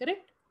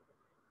 correct?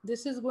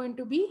 This is going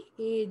to be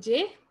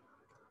aj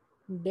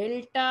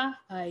delta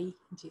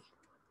ij.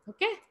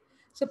 Okay,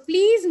 so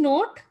please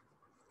note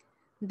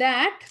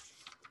that,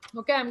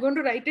 okay, I'm going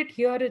to write it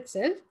here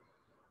itself.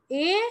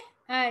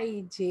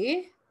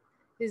 Aij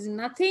is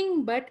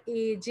nothing but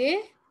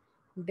aj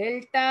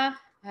delta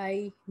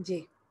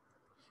ij.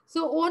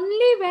 So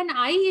only when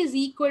I is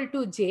equal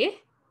to j,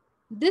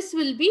 this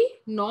will be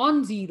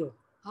non-zero.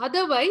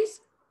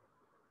 Otherwise,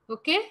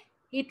 okay,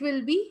 it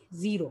will be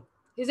 0.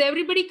 Is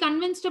everybody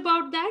convinced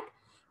about that?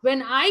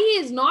 When I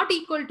is not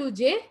equal to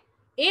j,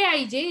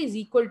 aij is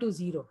equal to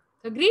 0.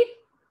 Agreed?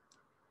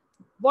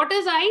 What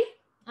is I?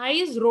 I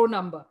is row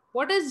number.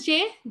 What is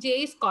j?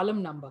 J is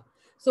column number.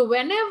 So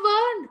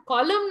whenever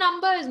column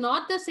number is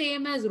not the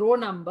same as row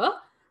number,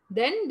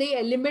 then the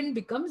element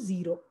becomes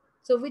 0.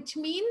 So which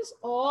means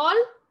all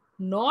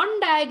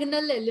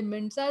non-diagonal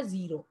elements are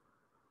 0.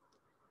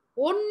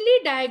 Only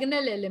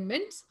diagonal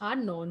elements are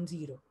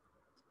non-zero.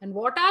 And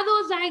what are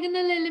those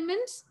diagonal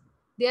elements?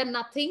 They are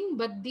nothing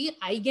but the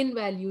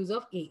eigenvalues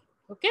of A.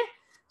 Okay.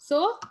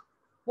 So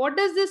what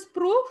does this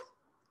prove?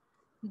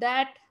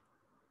 That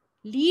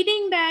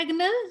leading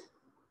diagonal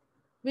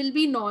will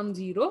be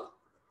non-zero,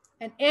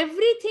 and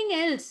everything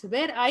else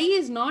where I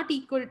is not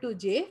equal to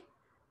j,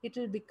 it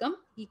will become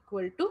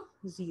equal to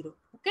 0.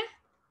 Okay.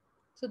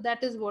 So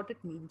that is what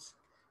it means.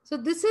 So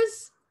this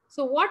is,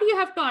 so what you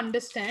have to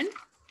understand.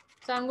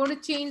 So I'm going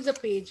to change the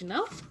page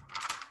now.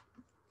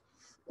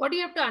 What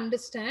you have to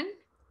understand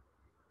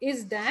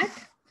is that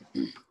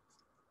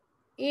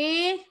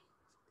A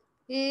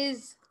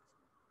is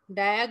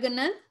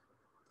diagonal.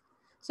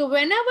 So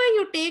whenever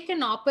you take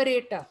an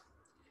operator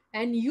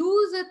and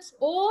use its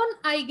own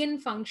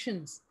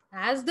eigenfunctions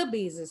as the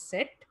basis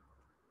set,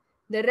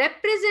 the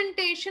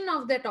representation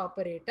of that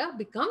operator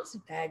becomes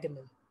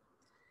diagonal.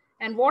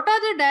 And what are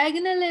the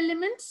diagonal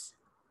elements?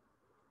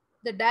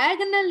 The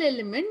diagonal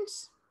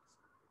elements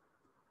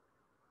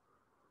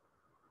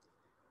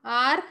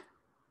are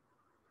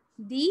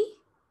the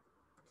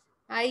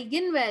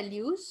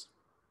eigenvalues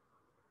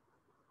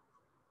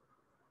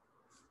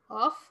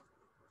of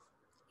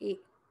A.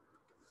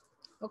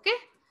 Okay.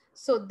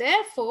 So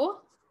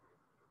therefore,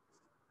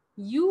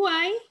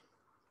 ui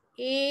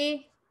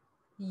a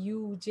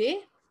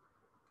uj,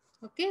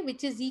 okay,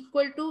 which is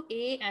equal to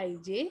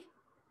aij,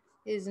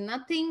 is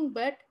nothing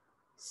but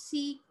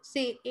c,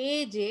 say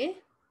aj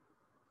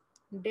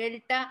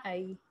delta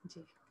ij.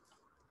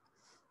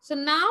 So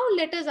now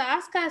let us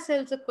ask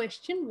ourselves a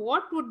question: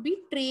 what would be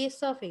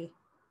trace of A?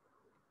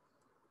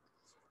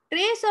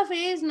 Trace of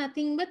A is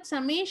nothing but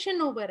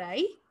summation over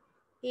I,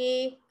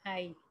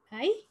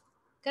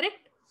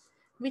 correct?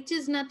 Which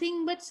is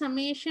nothing but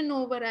summation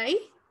over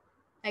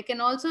I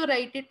can also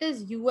write it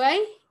as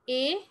ui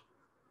a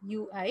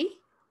ui,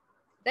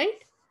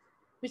 right?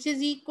 Which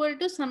is equal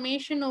to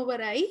summation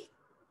over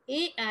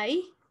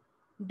ai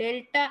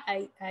delta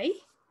ii,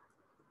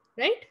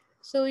 right?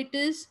 So it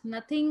is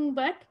nothing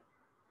but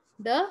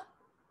the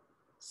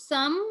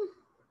sum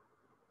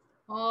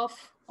of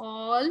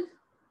all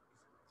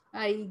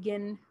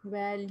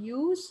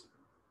eigenvalues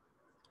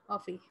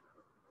of A.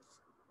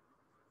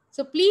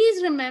 So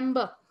please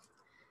remember,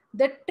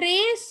 the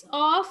trace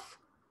of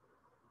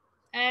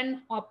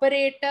an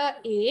operator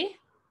A,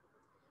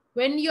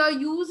 when you are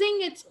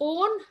using its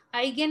own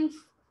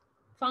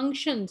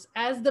eigenfunctions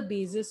as the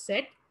basis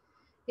set,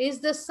 is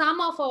the sum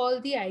of all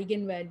the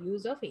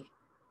eigenvalues of A.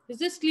 Is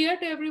this clear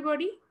to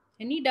everybody?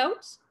 Any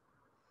doubts?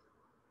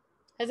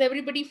 Has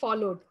everybody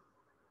followed?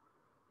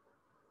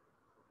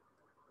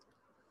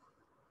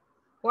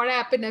 What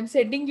happened? I'm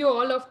sending you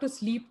all off to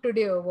sleep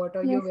today or what?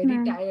 Or Yes, you're very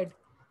ma'am. tired.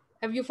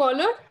 Have you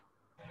followed?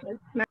 Yes,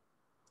 ma'am.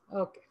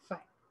 Okay, fine.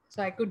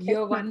 So I could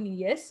hear one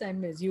yes.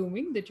 I'm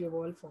assuming that you've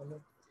all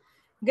followed.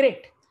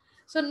 Great.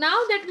 So now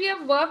that we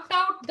have worked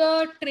out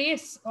the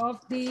trace of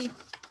the,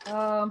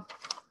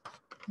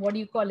 what do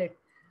you call it?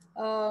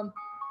 The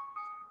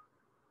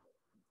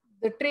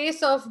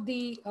trace of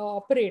the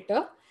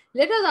operator,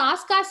 let us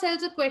ask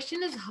ourselves a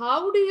question is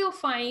how do you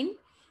find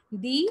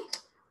the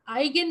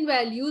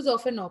eigenvalues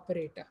of an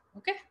operator?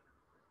 Okay.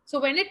 So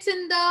when it's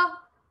in the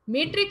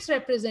matrix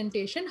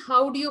representation,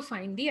 how do you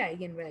find the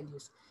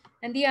eigenvalues?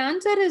 And the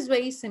answer is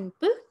very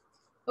simple.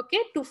 Okay,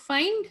 to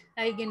find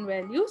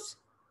eigenvalues,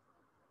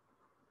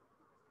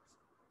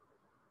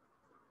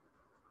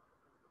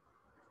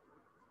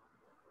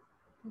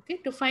 okay,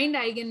 to find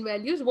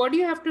eigenvalues, what do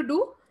you have to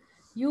do?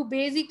 You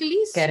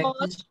basically solve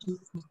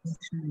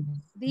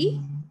the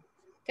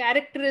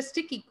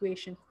characteristic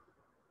equation.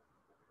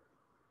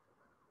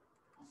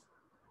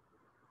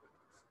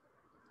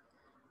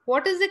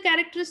 What is the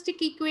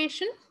characteristic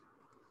equation?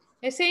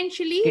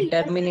 Essentially,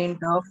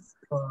 determinant of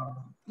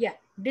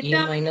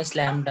A minus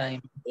lambda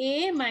I.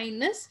 A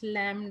minus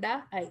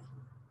lambda I,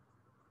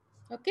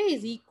 okay,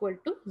 is equal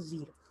to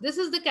 0. This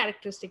is the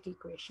characteristic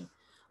equation.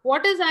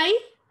 What is I?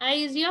 I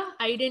is your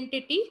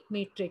identity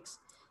matrix.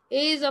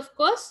 A is, of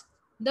course,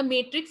 the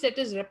matrix that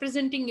is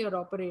representing your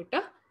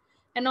operator.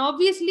 And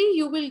obviously,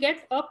 you will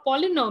get a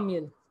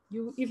polynomial.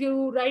 If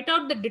you write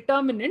out the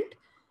determinant,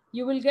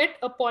 you will get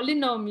a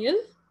polynomial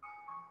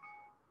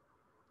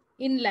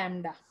in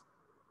lambda.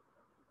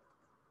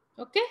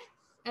 Okay?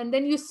 And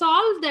then you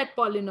solve that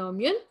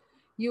polynomial,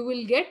 you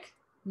will get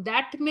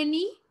that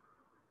many,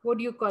 what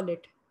do you call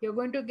it? You're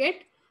going to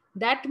get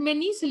that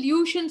many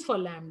solutions for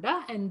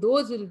lambda, and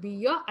those will be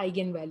your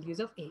eigenvalues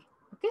of A.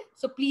 Okay?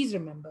 So please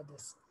remember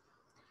this.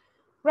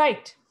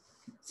 Right.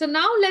 So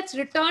now let's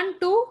return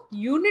to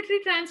unitary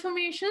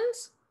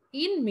transformations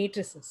in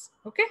matrices.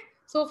 Okay.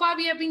 So far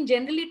we have been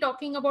generally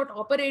talking about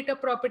operator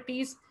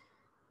properties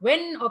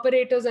when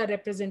operators are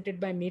represented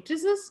by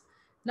matrices.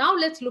 Now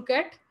let's look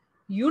at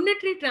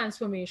unitary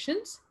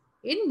transformations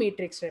in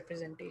matrix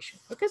representation.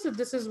 Okay. So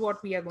this is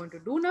what we are going to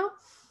do now.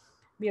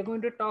 We are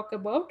going to talk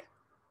about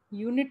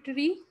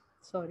unitary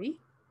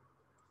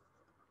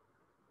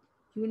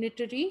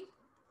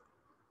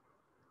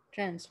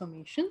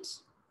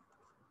transformations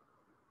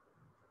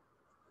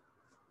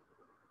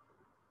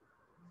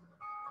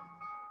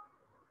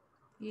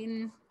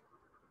in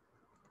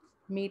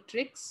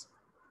matrix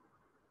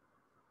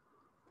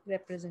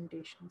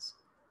representations.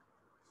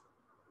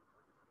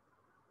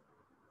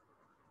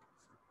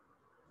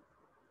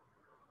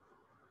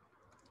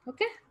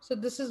 Okay, so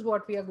this is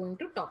what we are going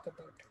to talk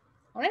about.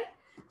 All right,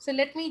 so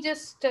let me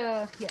just,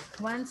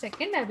 1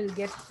 second, I will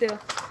get the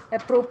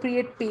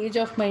appropriate page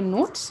of my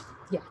notes.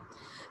 Yeah,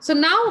 so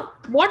now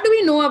what do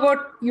we know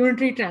about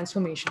unitary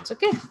transformations?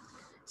 Okay,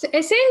 so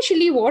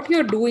essentially what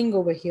you're doing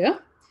over here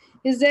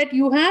is that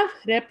you have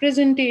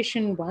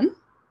representation 1.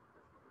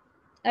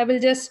 I will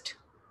just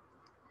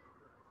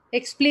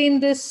explain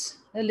this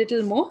a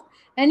little more,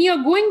 and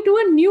you're going to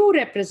a new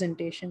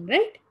representation,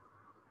 right?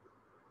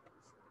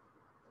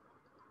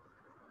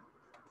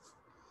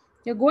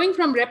 You're going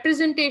from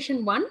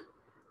representation 1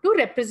 to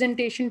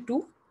representation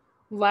 2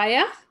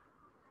 via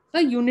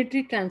a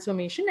unitary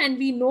transformation, and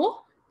we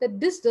know that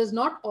this does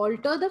not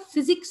alter the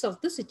physics of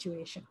the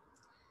situation.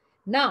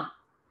 Now,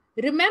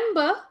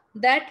 remember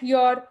that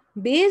your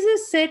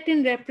basis set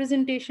in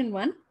representation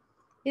 1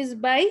 is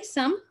by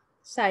some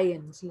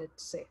science,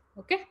 let's say,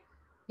 okay?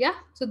 Yeah,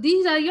 so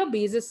these are your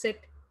basis set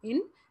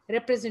in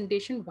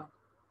representation 1.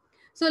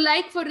 So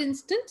like for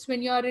instance,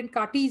 when you are in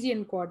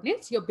Cartesian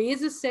coordinates, your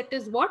basis set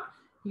is what?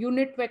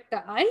 Unit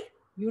vector I,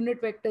 unit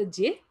vector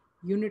j,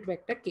 unit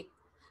vector k.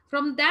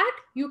 From that,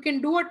 you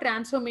can do a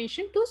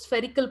transformation to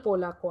spherical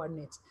polar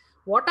coordinates.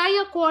 What are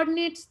your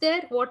coordinates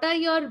there? What are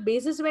your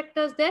basis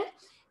vectors there?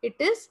 It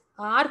is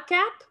r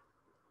cap,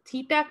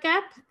 theta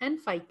cap, and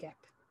phi cap.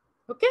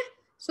 Okay,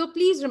 so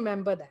please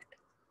remember that.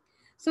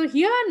 So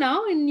here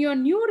now in your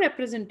new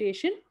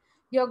representation,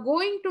 you're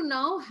going to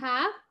now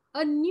have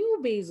a new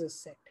basis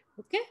set,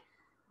 okay,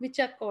 which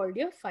are called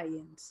your phi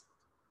n's,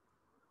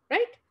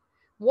 right?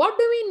 What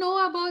do we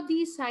know about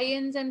these psi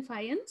n's and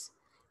phi n's?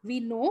 We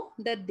know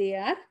that they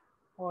are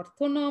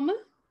orthonormal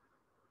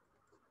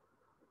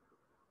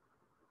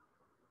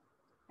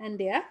and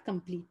they are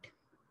complete,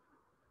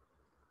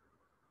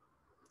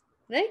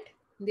 right?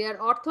 They are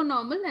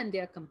orthonormal and they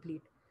are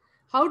complete.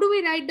 How do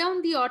we write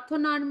down the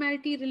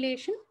orthonormality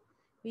relation?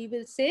 We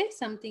will say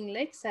something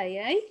like psi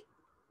I,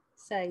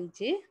 psi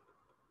j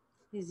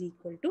is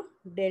equal to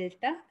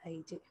delta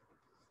ij.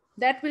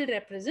 That will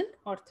represent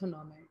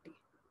orthonormality.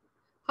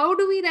 How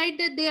do we write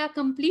that they are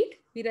complete?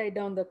 We write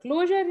down the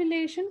closure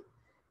relation.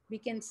 We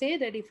can say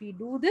that if we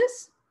do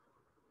this,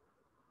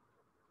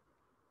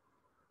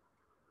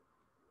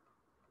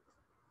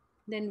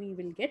 then we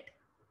will get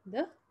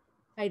the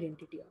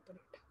identity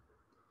operator.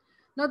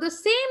 Now the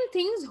same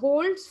things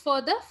holds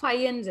for the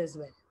phi n's as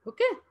well.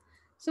 Okay.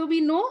 So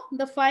we know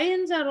the phi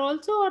n's are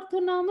also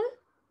orthonormal.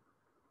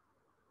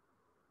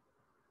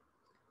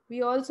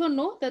 We also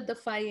know that the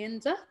phi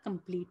n's are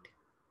complete.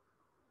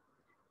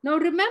 Now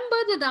remember,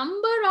 the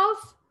number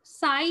of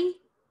psi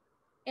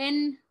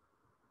n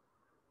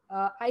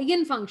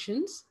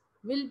eigenfunctions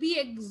will be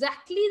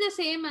exactly the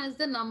same as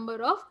the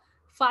number of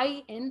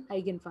phi n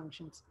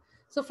eigenfunctions.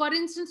 So for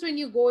instance, when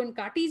you go in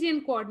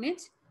Cartesian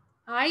coordinates,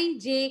 I,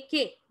 j,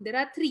 k, there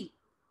are 3.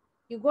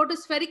 You go to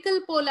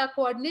spherical polar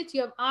coordinates,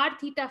 you have r,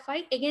 theta,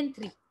 phi, again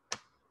 3.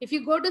 If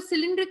you go to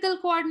cylindrical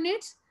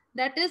coordinates,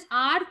 that is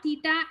r,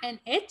 theta, and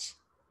h,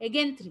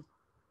 again 3.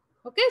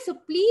 Okay, so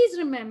please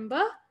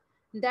remember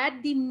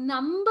that the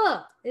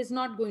number is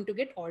not going to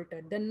get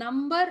altered. The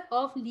number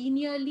of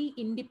linearly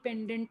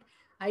independent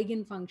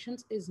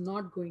eigenfunctions is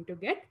not going to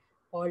get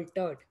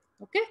altered.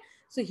 Okay,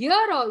 so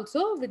here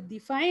also with the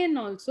phi n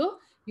also,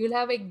 you'll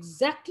have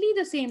exactly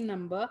the same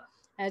number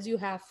as you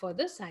have for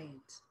the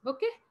science.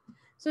 Okay,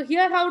 so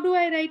here how do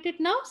I write it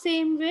now?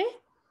 Same way,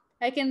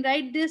 I can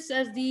write this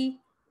as the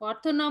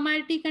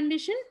orthonormality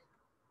condition,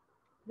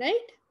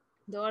 right?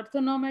 The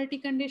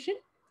orthonormality condition.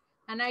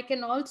 And I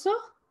can also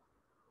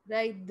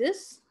write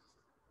this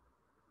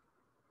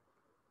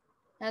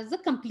as the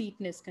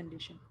completeness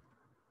condition.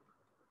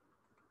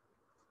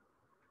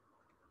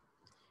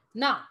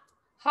 Now,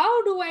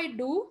 how do I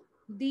do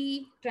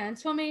the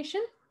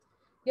transformation?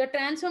 Your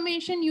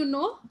transformation, you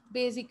know,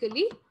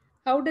 basically,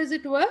 how does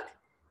it work?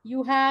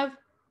 You have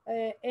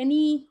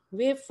any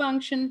wave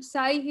function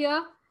psi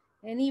here,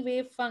 any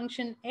wave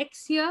function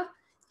x here.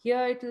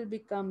 Here it will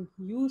become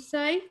u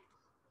psi.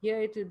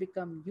 Here it will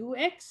become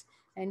ux.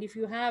 And if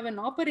you have an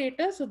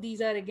operator, so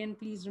these are again,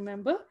 please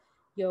remember,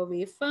 your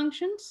wave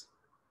functions.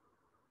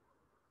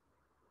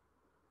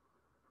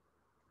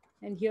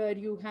 And here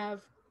you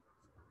have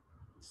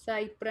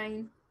psi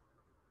prime,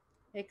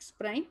 x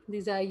prime.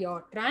 These are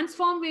your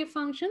transform wave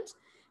functions.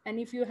 And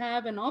if you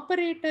have an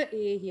operator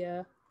a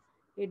here,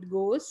 it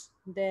goes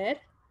there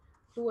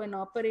to an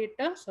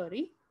operator,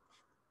 sorry,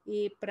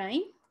 a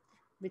prime,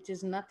 which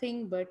is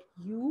nothing but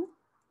u,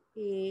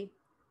 a,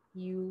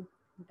 u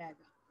dagger.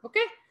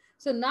 Okay.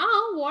 So now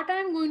what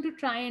I'm going to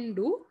try and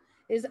do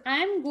is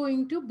I'm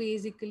going to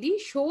basically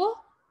show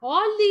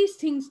all these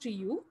things to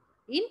you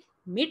in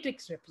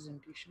matrix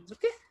representations.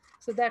 Okay.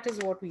 So that is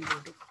what we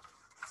will do.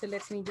 So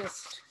let me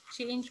just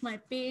change my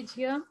page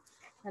here.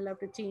 I'll have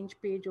to change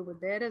page over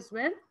there as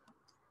well.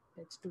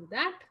 Let's do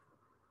that.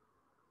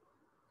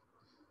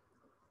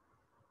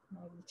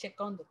 I will check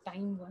on the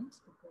time once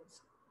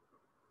because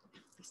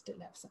we still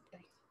have some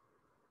time.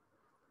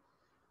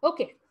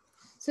 Okay,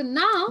 so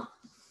now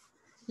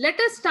let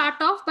us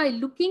start off by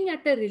looking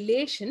at a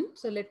relation.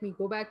 So let me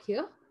go back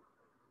here.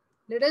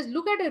 Let us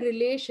look at a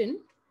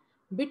relation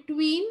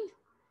between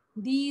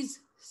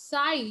these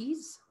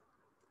psi's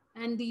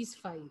and these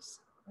phi's.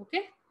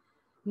 Okay,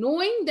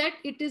 knowing that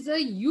it is a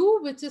u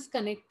which is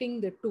connecting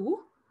the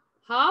two,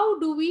 how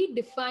do we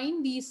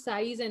define these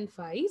psi's and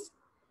phi's?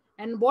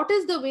 And what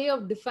is the way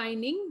of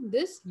defining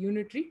this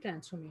unitary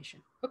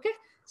transformation? Okay,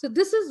 so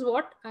this is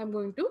what I'm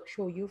going to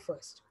show you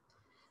first.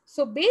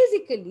 So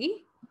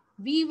basically,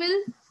 we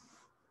will,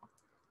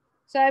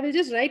 so I will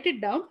just write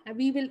it down.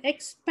 We will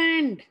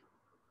expand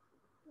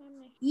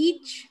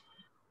each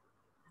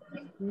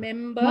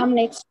member. Ma'am,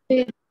 next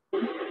page.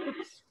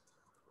 Oops.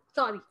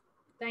 Sorry,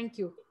 thank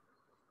you.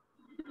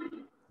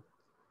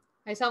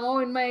 I somehow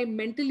in my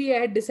mentally,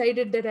 I had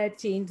decided that I had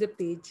changed the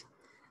page.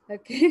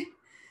 Okay,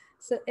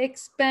 so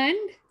expand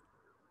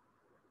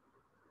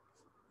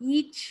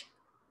each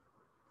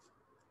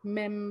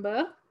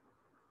member.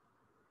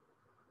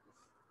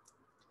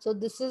 So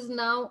this is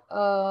now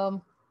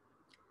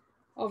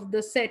of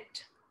the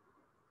set.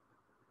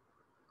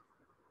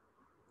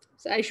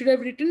 So I should have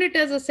written it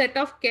as a set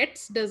of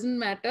kets, doesn't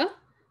matter.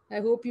 I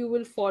hope you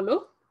will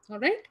follow. All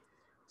right,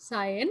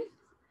 psi n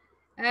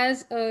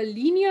as a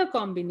linear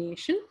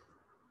combination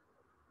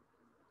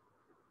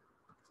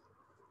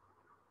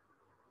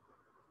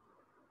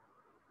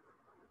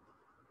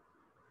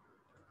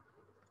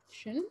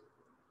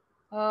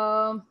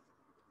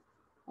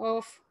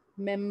of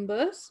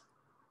members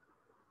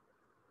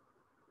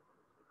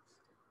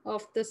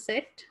of the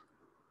set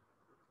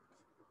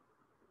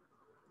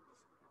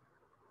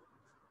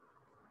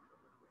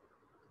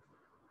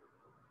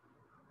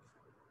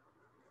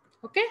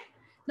okay.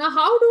 Now,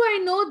 how do I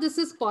know this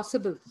is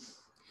possible?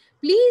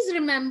 Please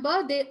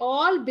remember, they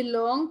all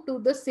belong to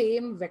the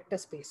same vector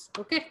space.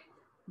 Okay,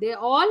 they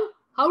all,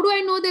 how do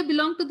I know they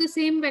belong to the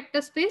same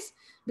vector space?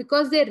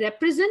 Because they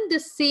represent the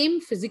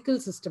same physical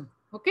system.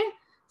 Okay,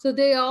 so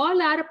they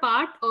all are a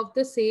part of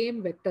the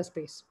same vector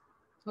space.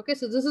 Okay,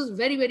 so this is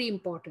very, very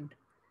important.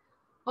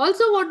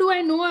 Also, what do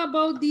I know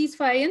about these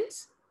phi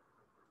n's?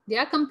 They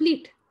are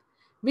complete,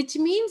 which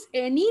means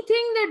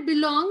anything that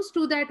belongs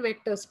to that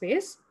vector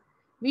space,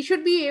 we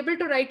should be able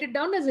to write it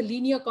down as a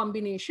linear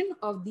combination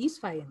of these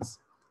phi n's.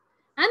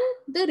 And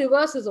the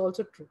reverse is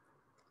also true.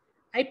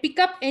 I pick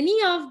up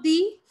any of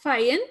the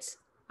phi n's,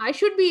 I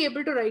should be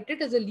able to write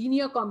it as a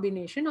linear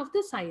combination of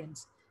the psi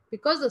n's,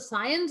 because the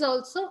psi n's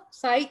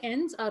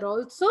are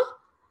also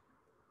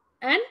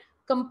an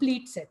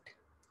complete set.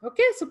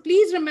 Okay, so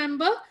please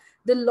remember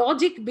the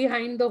logic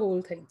behind the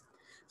whole thing.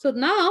 So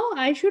now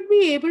I should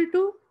be able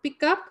to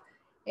pick up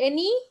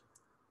any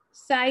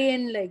psi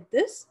n like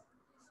this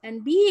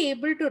and be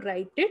able to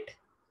write it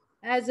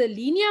as a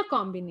linear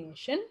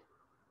combination.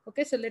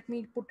 Okay, so let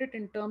me put it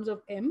in terms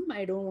of m.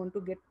 I don't want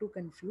to get too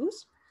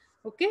confused.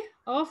 Okay,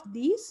 of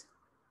these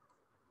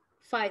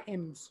phi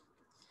m's.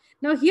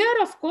 Now here,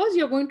 of course,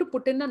 you're going to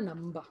put in a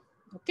number.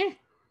 Okay,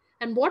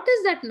 and what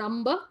is that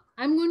number?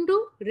 I'm going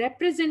to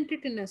represent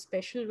it in a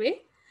special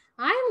way.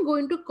 I'm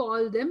going to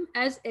call them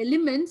as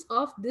elements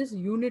of this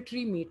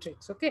unitary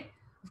matrix. Okay,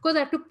 of course, I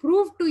have to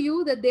prove to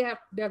you that they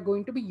are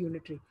going to be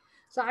unitary.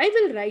 So I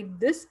will write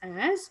this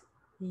as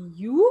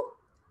u,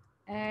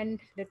 and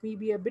let me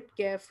be a bit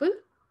careful,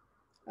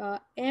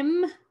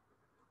 m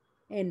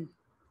n.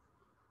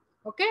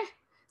 Okay,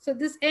 so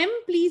this m,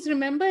 please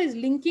remember, is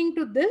linking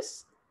to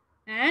this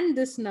and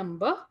this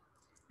number,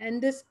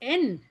 and this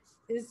n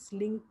is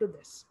linked to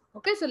this.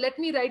 Okay, so let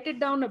me write it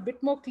down a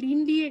bit more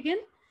cleanly again.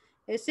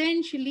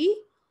 Essentially,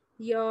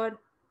 your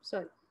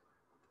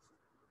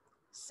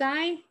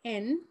psi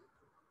n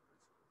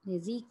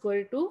is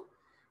equal to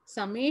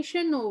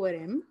summation over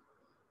m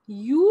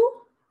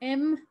u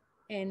m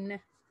n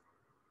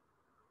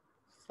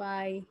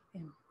phi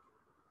m.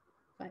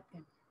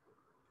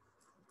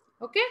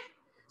 Okay,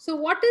 so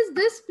what is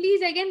this?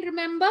 Please again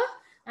remember,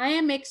 I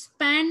am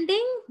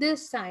expanding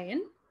this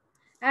sign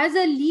as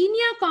a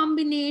linear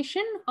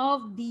combination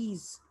of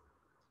these.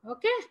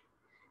 Okay,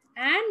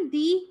 and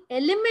the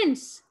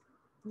elements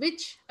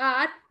which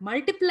are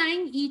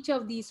multiplying each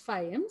of these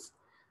phi m's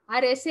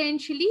are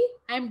essentially,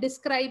 I am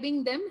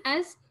describing them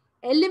as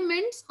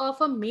elements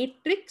of a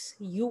matrix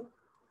U.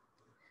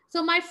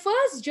 So my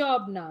first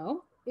job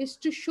now is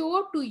to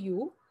show to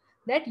you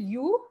that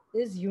U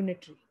is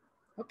unitary.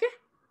 Okay,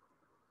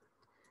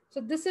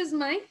 so this is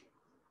my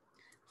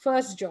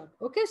first job.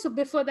 Okay, so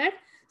before that,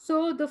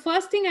 so the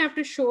first thing I have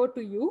to show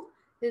to you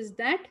is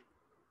that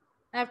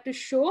I have to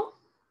show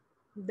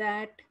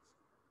that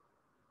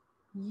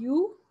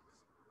U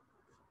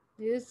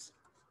is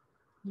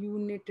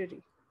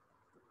unitary.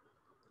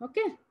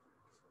 Okay,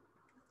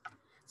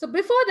 so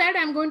before that,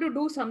 I'm going to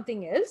do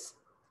something else.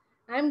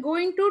 I'm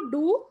going to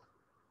do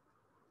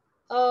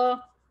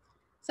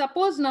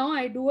suppose now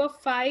I do a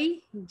phi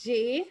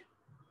j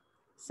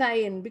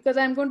psi n, because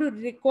I'm going to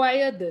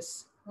require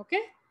this.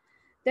 Okay,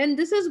 then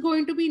this is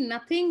going to be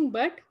nothing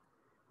but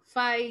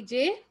phi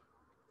j,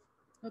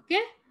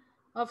 okay,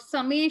 of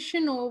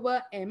summation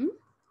over m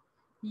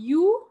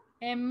u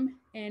m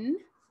n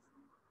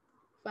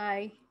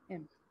phi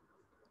m.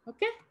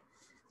 Okay,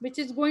 which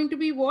is going to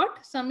be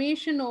what?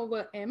 Summation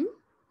over m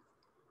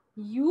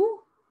u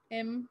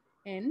m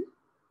n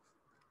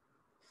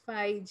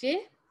phi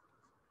j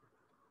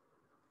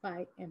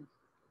phi m,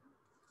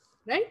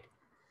 right?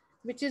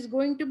 Which is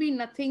going to be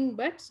nothing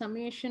but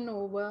summation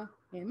over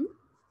m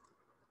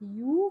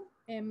u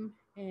m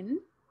n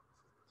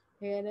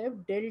here I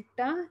have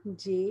delta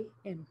j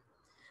m.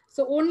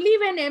 So only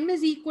when m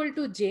is equal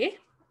to j,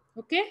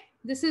 okay,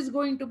 this is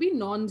going to be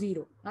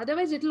non-zero.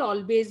 Otherwise, it will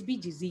always be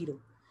 0.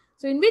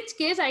 So in which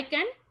case I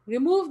can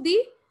remove the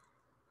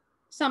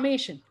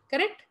summation,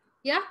 correct?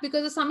 Yeah,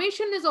 because the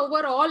summation is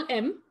over all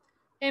m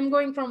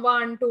going from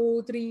 1,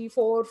 2, 3,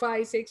 4,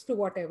 5, 6 to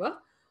whatever.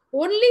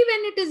 Only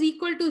when it is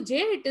equal to j,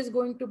 it is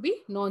going to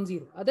be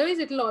non-zero. Otherwise,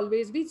 it will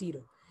always be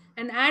 0.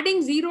 And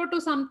adding 0 to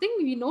something,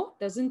 we know,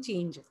 doesn't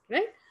change it,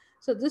 right?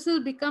 So this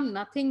will become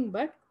nothing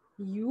but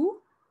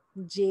u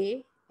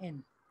j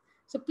n.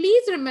 So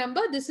please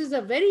remember, this is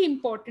a very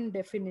important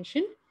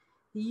definition.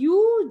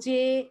 U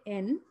j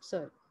n,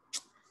 sorry,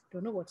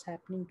 don't know what's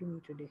happening to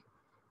me today.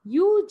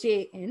 U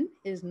j n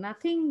is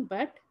nothing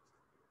but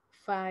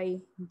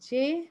phi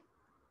j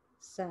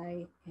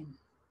psi n.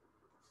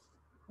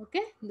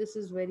 Okay, this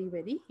is very,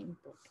 very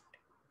important.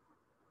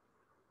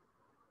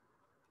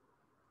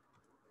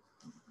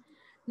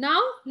 Now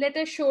let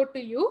us show to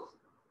you,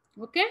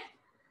 okay,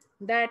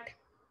 that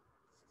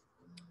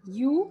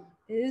U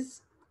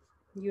is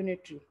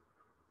unitary.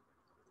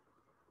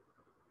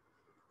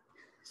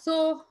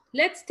 So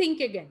let's think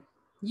again.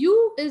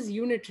 U is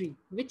unitary,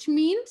 which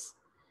means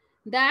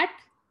that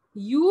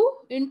U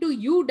into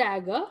U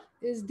dagger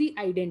is the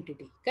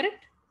identity,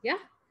 correct? Yeah.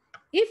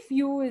 If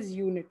U is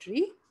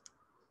unitary,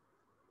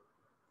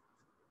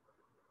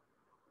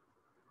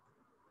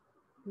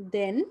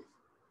 then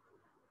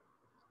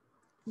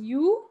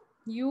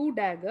U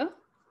dagger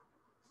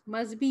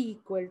must be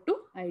equal to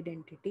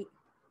identity.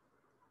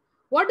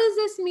 What does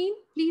this mean?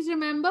 Please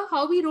remember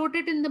how we wrote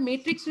it in the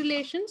matrix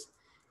relations,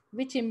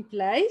 which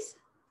implies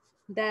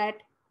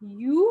that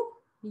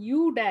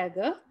U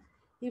dagger,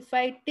 if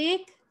I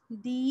take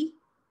the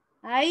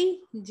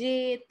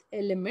ijth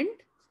element,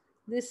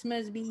 this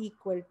must be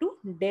equal to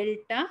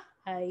delta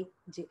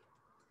ij.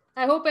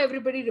 I hope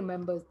everybody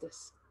remembers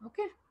this.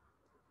 Okay.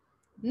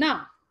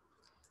 Now,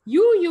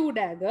 U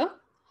dagger,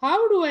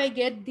 how do I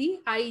get the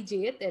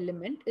ijth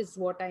element is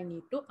what I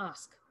need to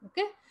ask.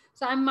 Okay.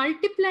 So I'm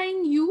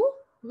multiplying U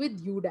with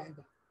U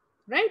dagger,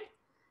 right?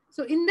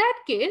 So in that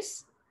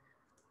case,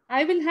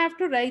 I will have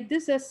to write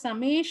this as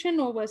summation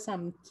over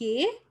some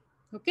k.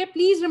 Okay,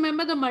 please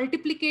remember the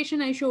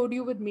multiplication I showed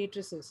you with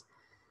matrices.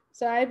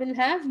 So I will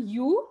have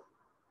U,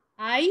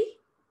 I,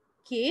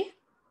 K,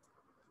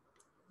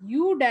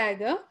 U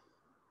dagger,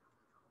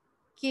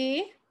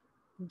 K,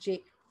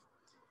 J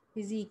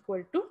is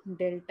equal to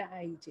delta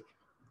Ij.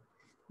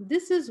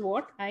 This is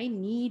what I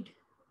need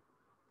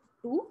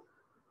to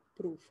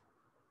prove.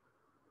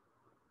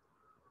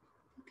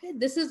 Okay,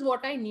 this is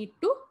what I need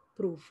to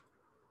prove.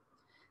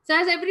 So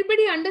has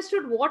everybody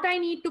understood what I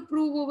need to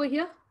prove over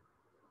here?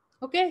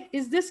 Okay,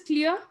 is this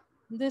clear?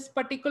 This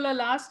particular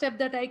last step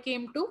that I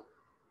came to.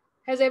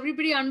 Has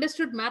everybody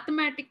understood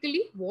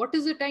mathematically what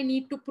is it I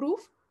need to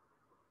prove?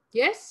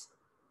 Yes?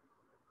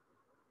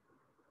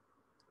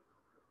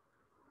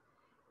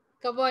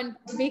 Come on,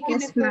 make an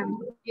Yes, effort. ma'am.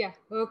 Yeah,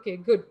 okay,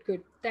 good,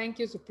 good. Thank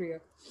you, Supriya.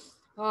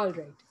 All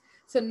right.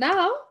 So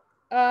now,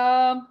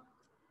 um,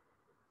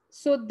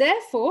 so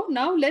therefore,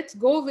 now let's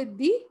go with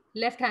the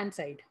left-hand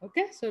side.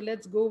 Okay, so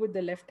let's go with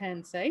the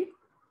left-hand side.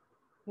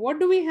 What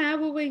do we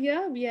have over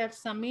here? We have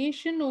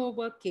summation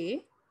over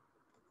K,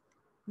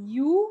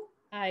 U,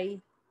 I,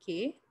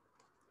 K,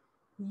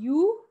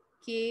 U,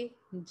 K,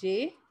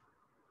 J,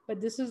 but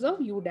this is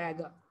of U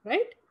dagger,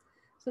 right?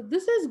 So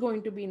this is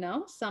going to be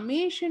now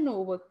summation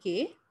over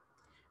K.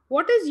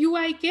 What is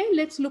UIK?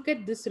 Let's look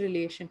at this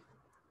relation.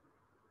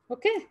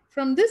 Okay,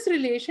 from this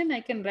relation,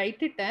 I can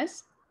write it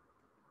as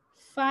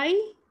phi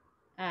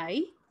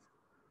I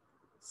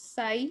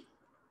psi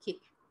K.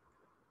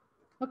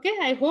 Okay,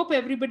 I hope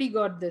everybody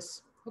got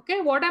this.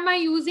 Okay, what am I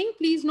using?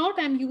 Please note,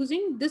 I'm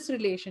using this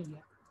relation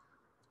here.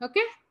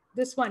 Okay,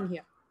 this one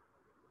here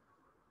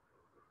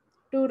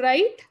to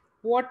write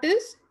what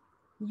is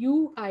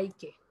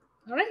UIK.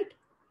 All right.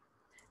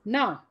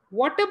 Now,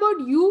 what about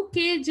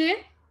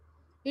UKJ?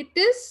 It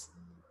is,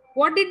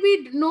 what did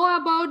we know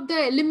about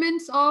the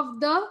elements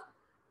of the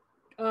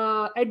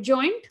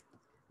adjoint?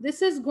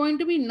 This is going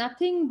to be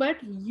nothing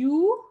but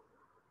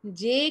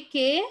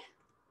UJK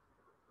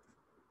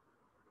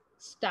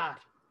star.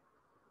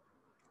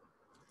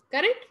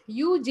 Correct?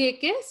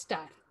 UJK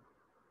star.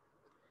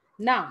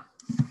 Now,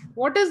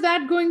 what is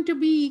that going to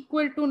be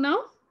equal to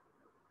now?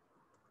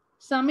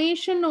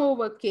 Summation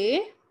over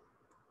K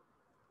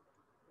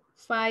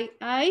phi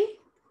I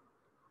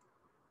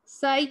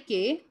psi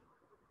K,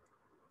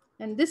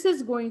 and this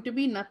is going to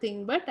be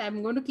nothing but,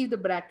 I'm going to keep the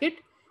bracket.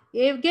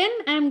 Again,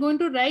 I'm going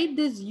to write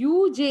this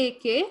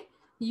UJK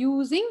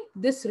using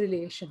this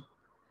relation.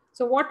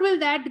 So what will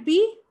that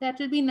be? That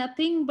will be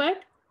nothing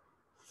but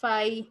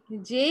phi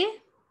J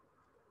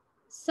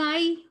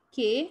psi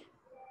K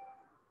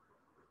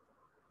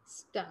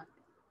star.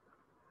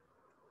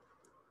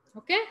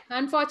 Okay,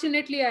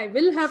 unfortunately, I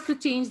will have to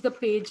change the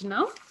page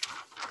now.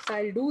 So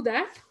I'll do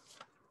that.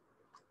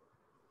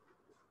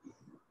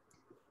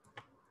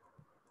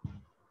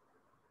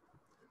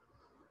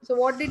 So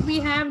what did we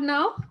have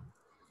now?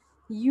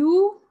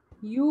 U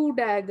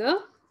dagger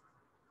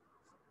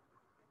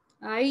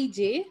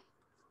Ij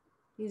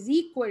is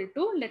equal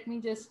to, let me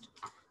just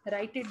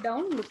write it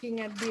down looking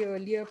at the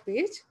earlier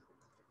page.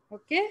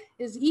 Okay,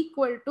 is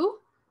equal to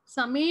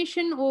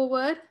summation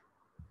over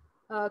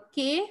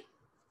K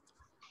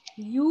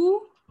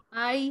U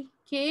I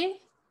K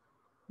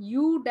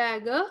U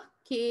dagger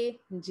K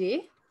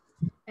J.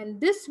 And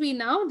this we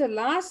now, the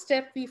last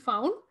step we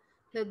found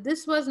that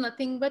this was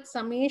nothing but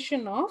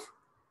summation of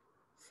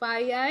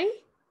phi I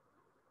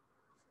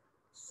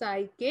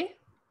psi K.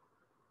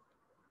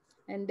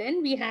 And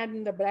then we had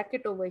in the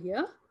bracket over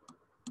here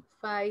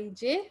phi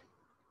J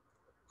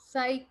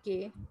psi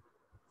K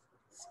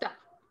star.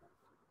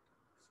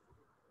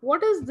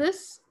 What is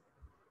this?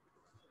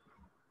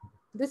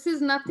 This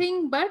is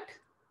nothing but,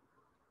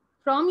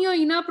 from your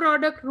inner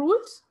product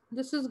rules,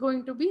 this is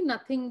going to be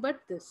nothing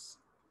but this.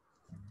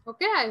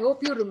 Okay, I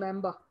hope you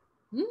remember.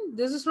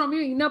 This is from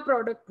your inner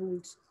product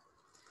rules.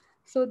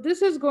 So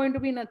this is going to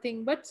be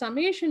nothing but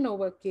summation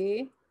over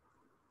K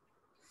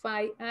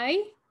phi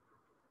I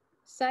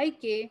psi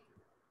K.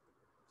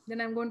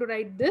 Then I'm going to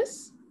write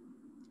this.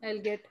 I'll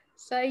get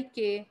psi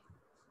K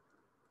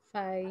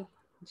phi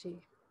J.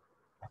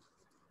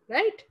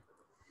 Right?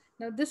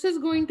 Now this is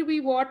going to be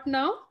what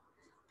now?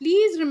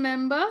 Please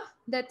remember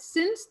that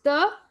since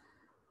the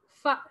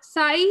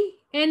psi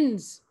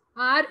ends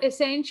are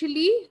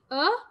essentially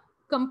a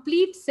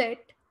complete set,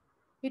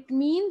 it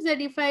means that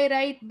if I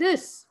write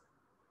this,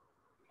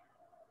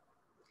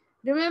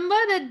 remember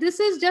that this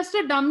is just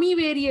a dummy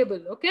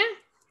variable, okay?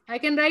 I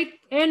can write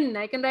n,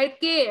 I can write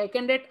k, I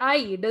can write I,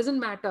 it doesn't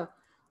matter.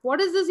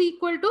 What is this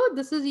equal to?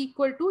 This is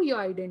equal to your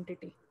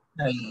identity.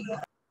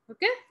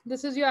 Okay,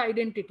 this is your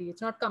identity.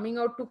 It's not coming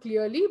out too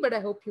clearly, but I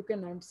hope you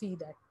can see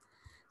that.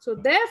 So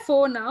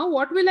therefore now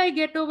what will I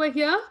get over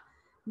here?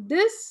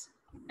 This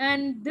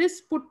and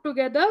this put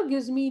together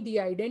gives me the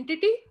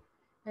identity,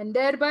 and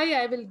thereby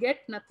I will get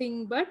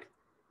nothing but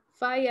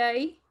phi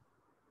I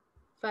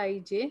phi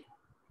j,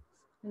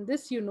 and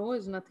this you know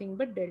is nothing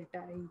but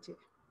delta ij.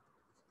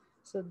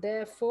 So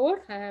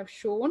therefore I have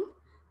shown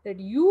that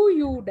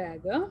u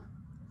dagger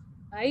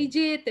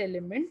ijth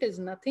element is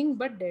nothing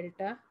but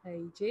delta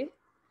ij,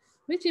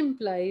 which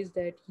implies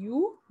that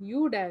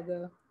u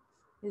dagger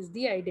is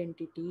the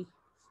identity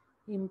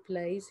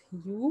implies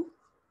U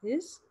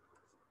is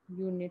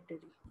unitary.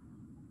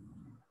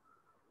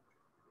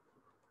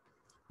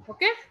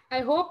 Okay,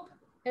 I hope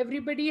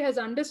everybody has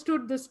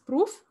understood this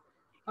proof.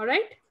 All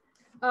right.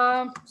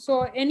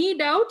 So any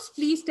doubts,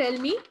 please tell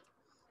me.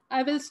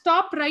 I will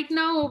stop right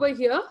now over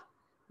here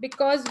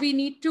because we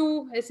need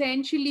to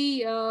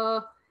essentially,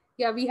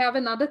 we have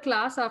another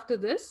class after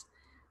this.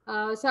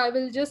 So I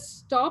will just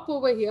stop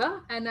over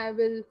here and I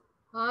will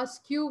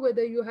ask you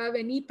whether you have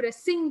any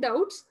pressing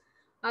doubts.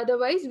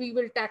 Otherwise, we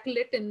will tackle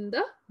it in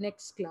the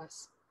next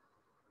class.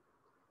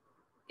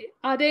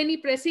 Are there any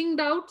pressing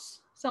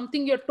doubts?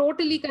 Something you're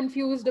totally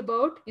confused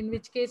about, in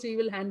which case we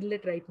will handle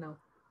it right now.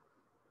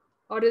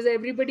 Or is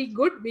everybody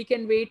good? We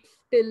can wait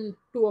till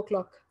 2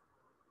 o'clock.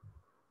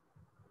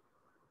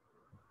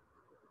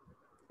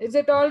 Is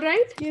it all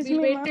right? Excuse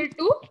we'll me, wait till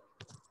 2.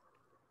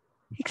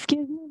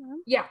 Excuse me,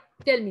 ma'am. Yeah,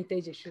 tell me,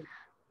 Tejashri.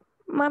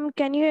 Ma'am,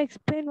 can you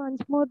explain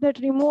once more that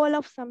removal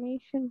of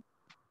summation?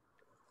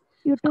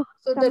 You took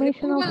So the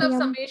summation removal of M.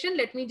 summation,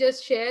 let me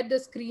just share the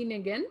screen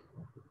again.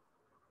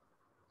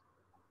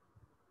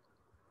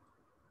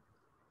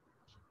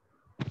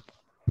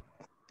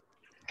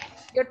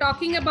 You're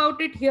talking about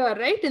it here,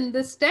 right? In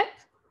this step?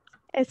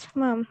 Yes,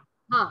 ma'am.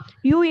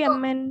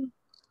 UMN.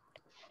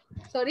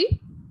 Sorry?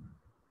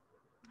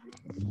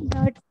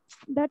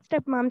 That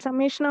step, ma'am.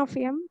 Summation of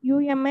M,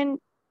 UMN.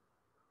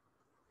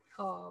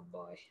 Oh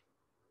boy.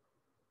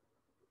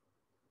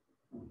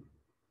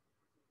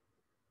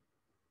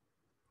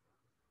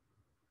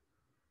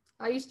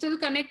 Are you still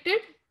connected?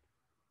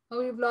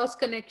 Oh, we've lost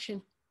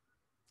connection.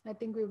 I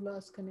think we've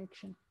lost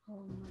connection.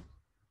 Oh my.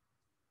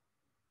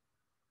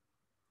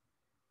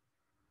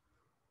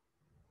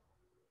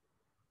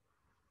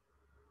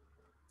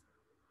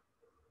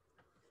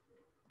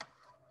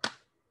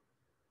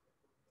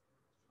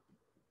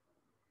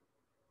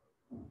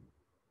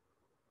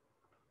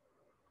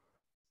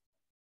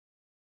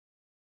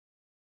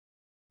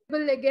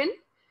 Again,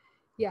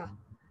 yeah.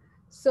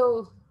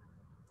 So,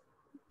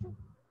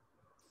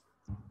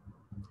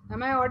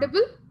 am I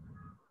audible?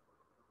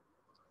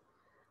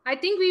 I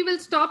think we will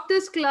stop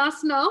this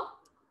class now.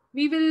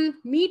 We will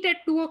meet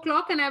at 2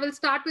 o'clock and I will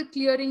start with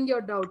clearing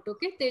your doubt.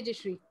 Okay,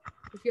 Tejashri,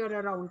 if you're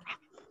around.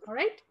 All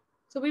right.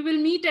 So we will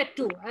meet at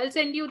 2. I'll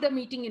send you the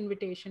meeting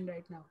invitation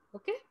right now.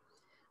 Okay.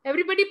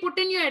 Everybody put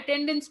in your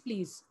attendance,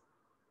 please.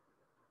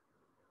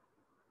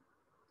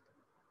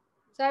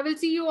 So I will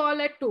see you all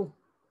at 2.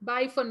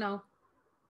 Bye for now.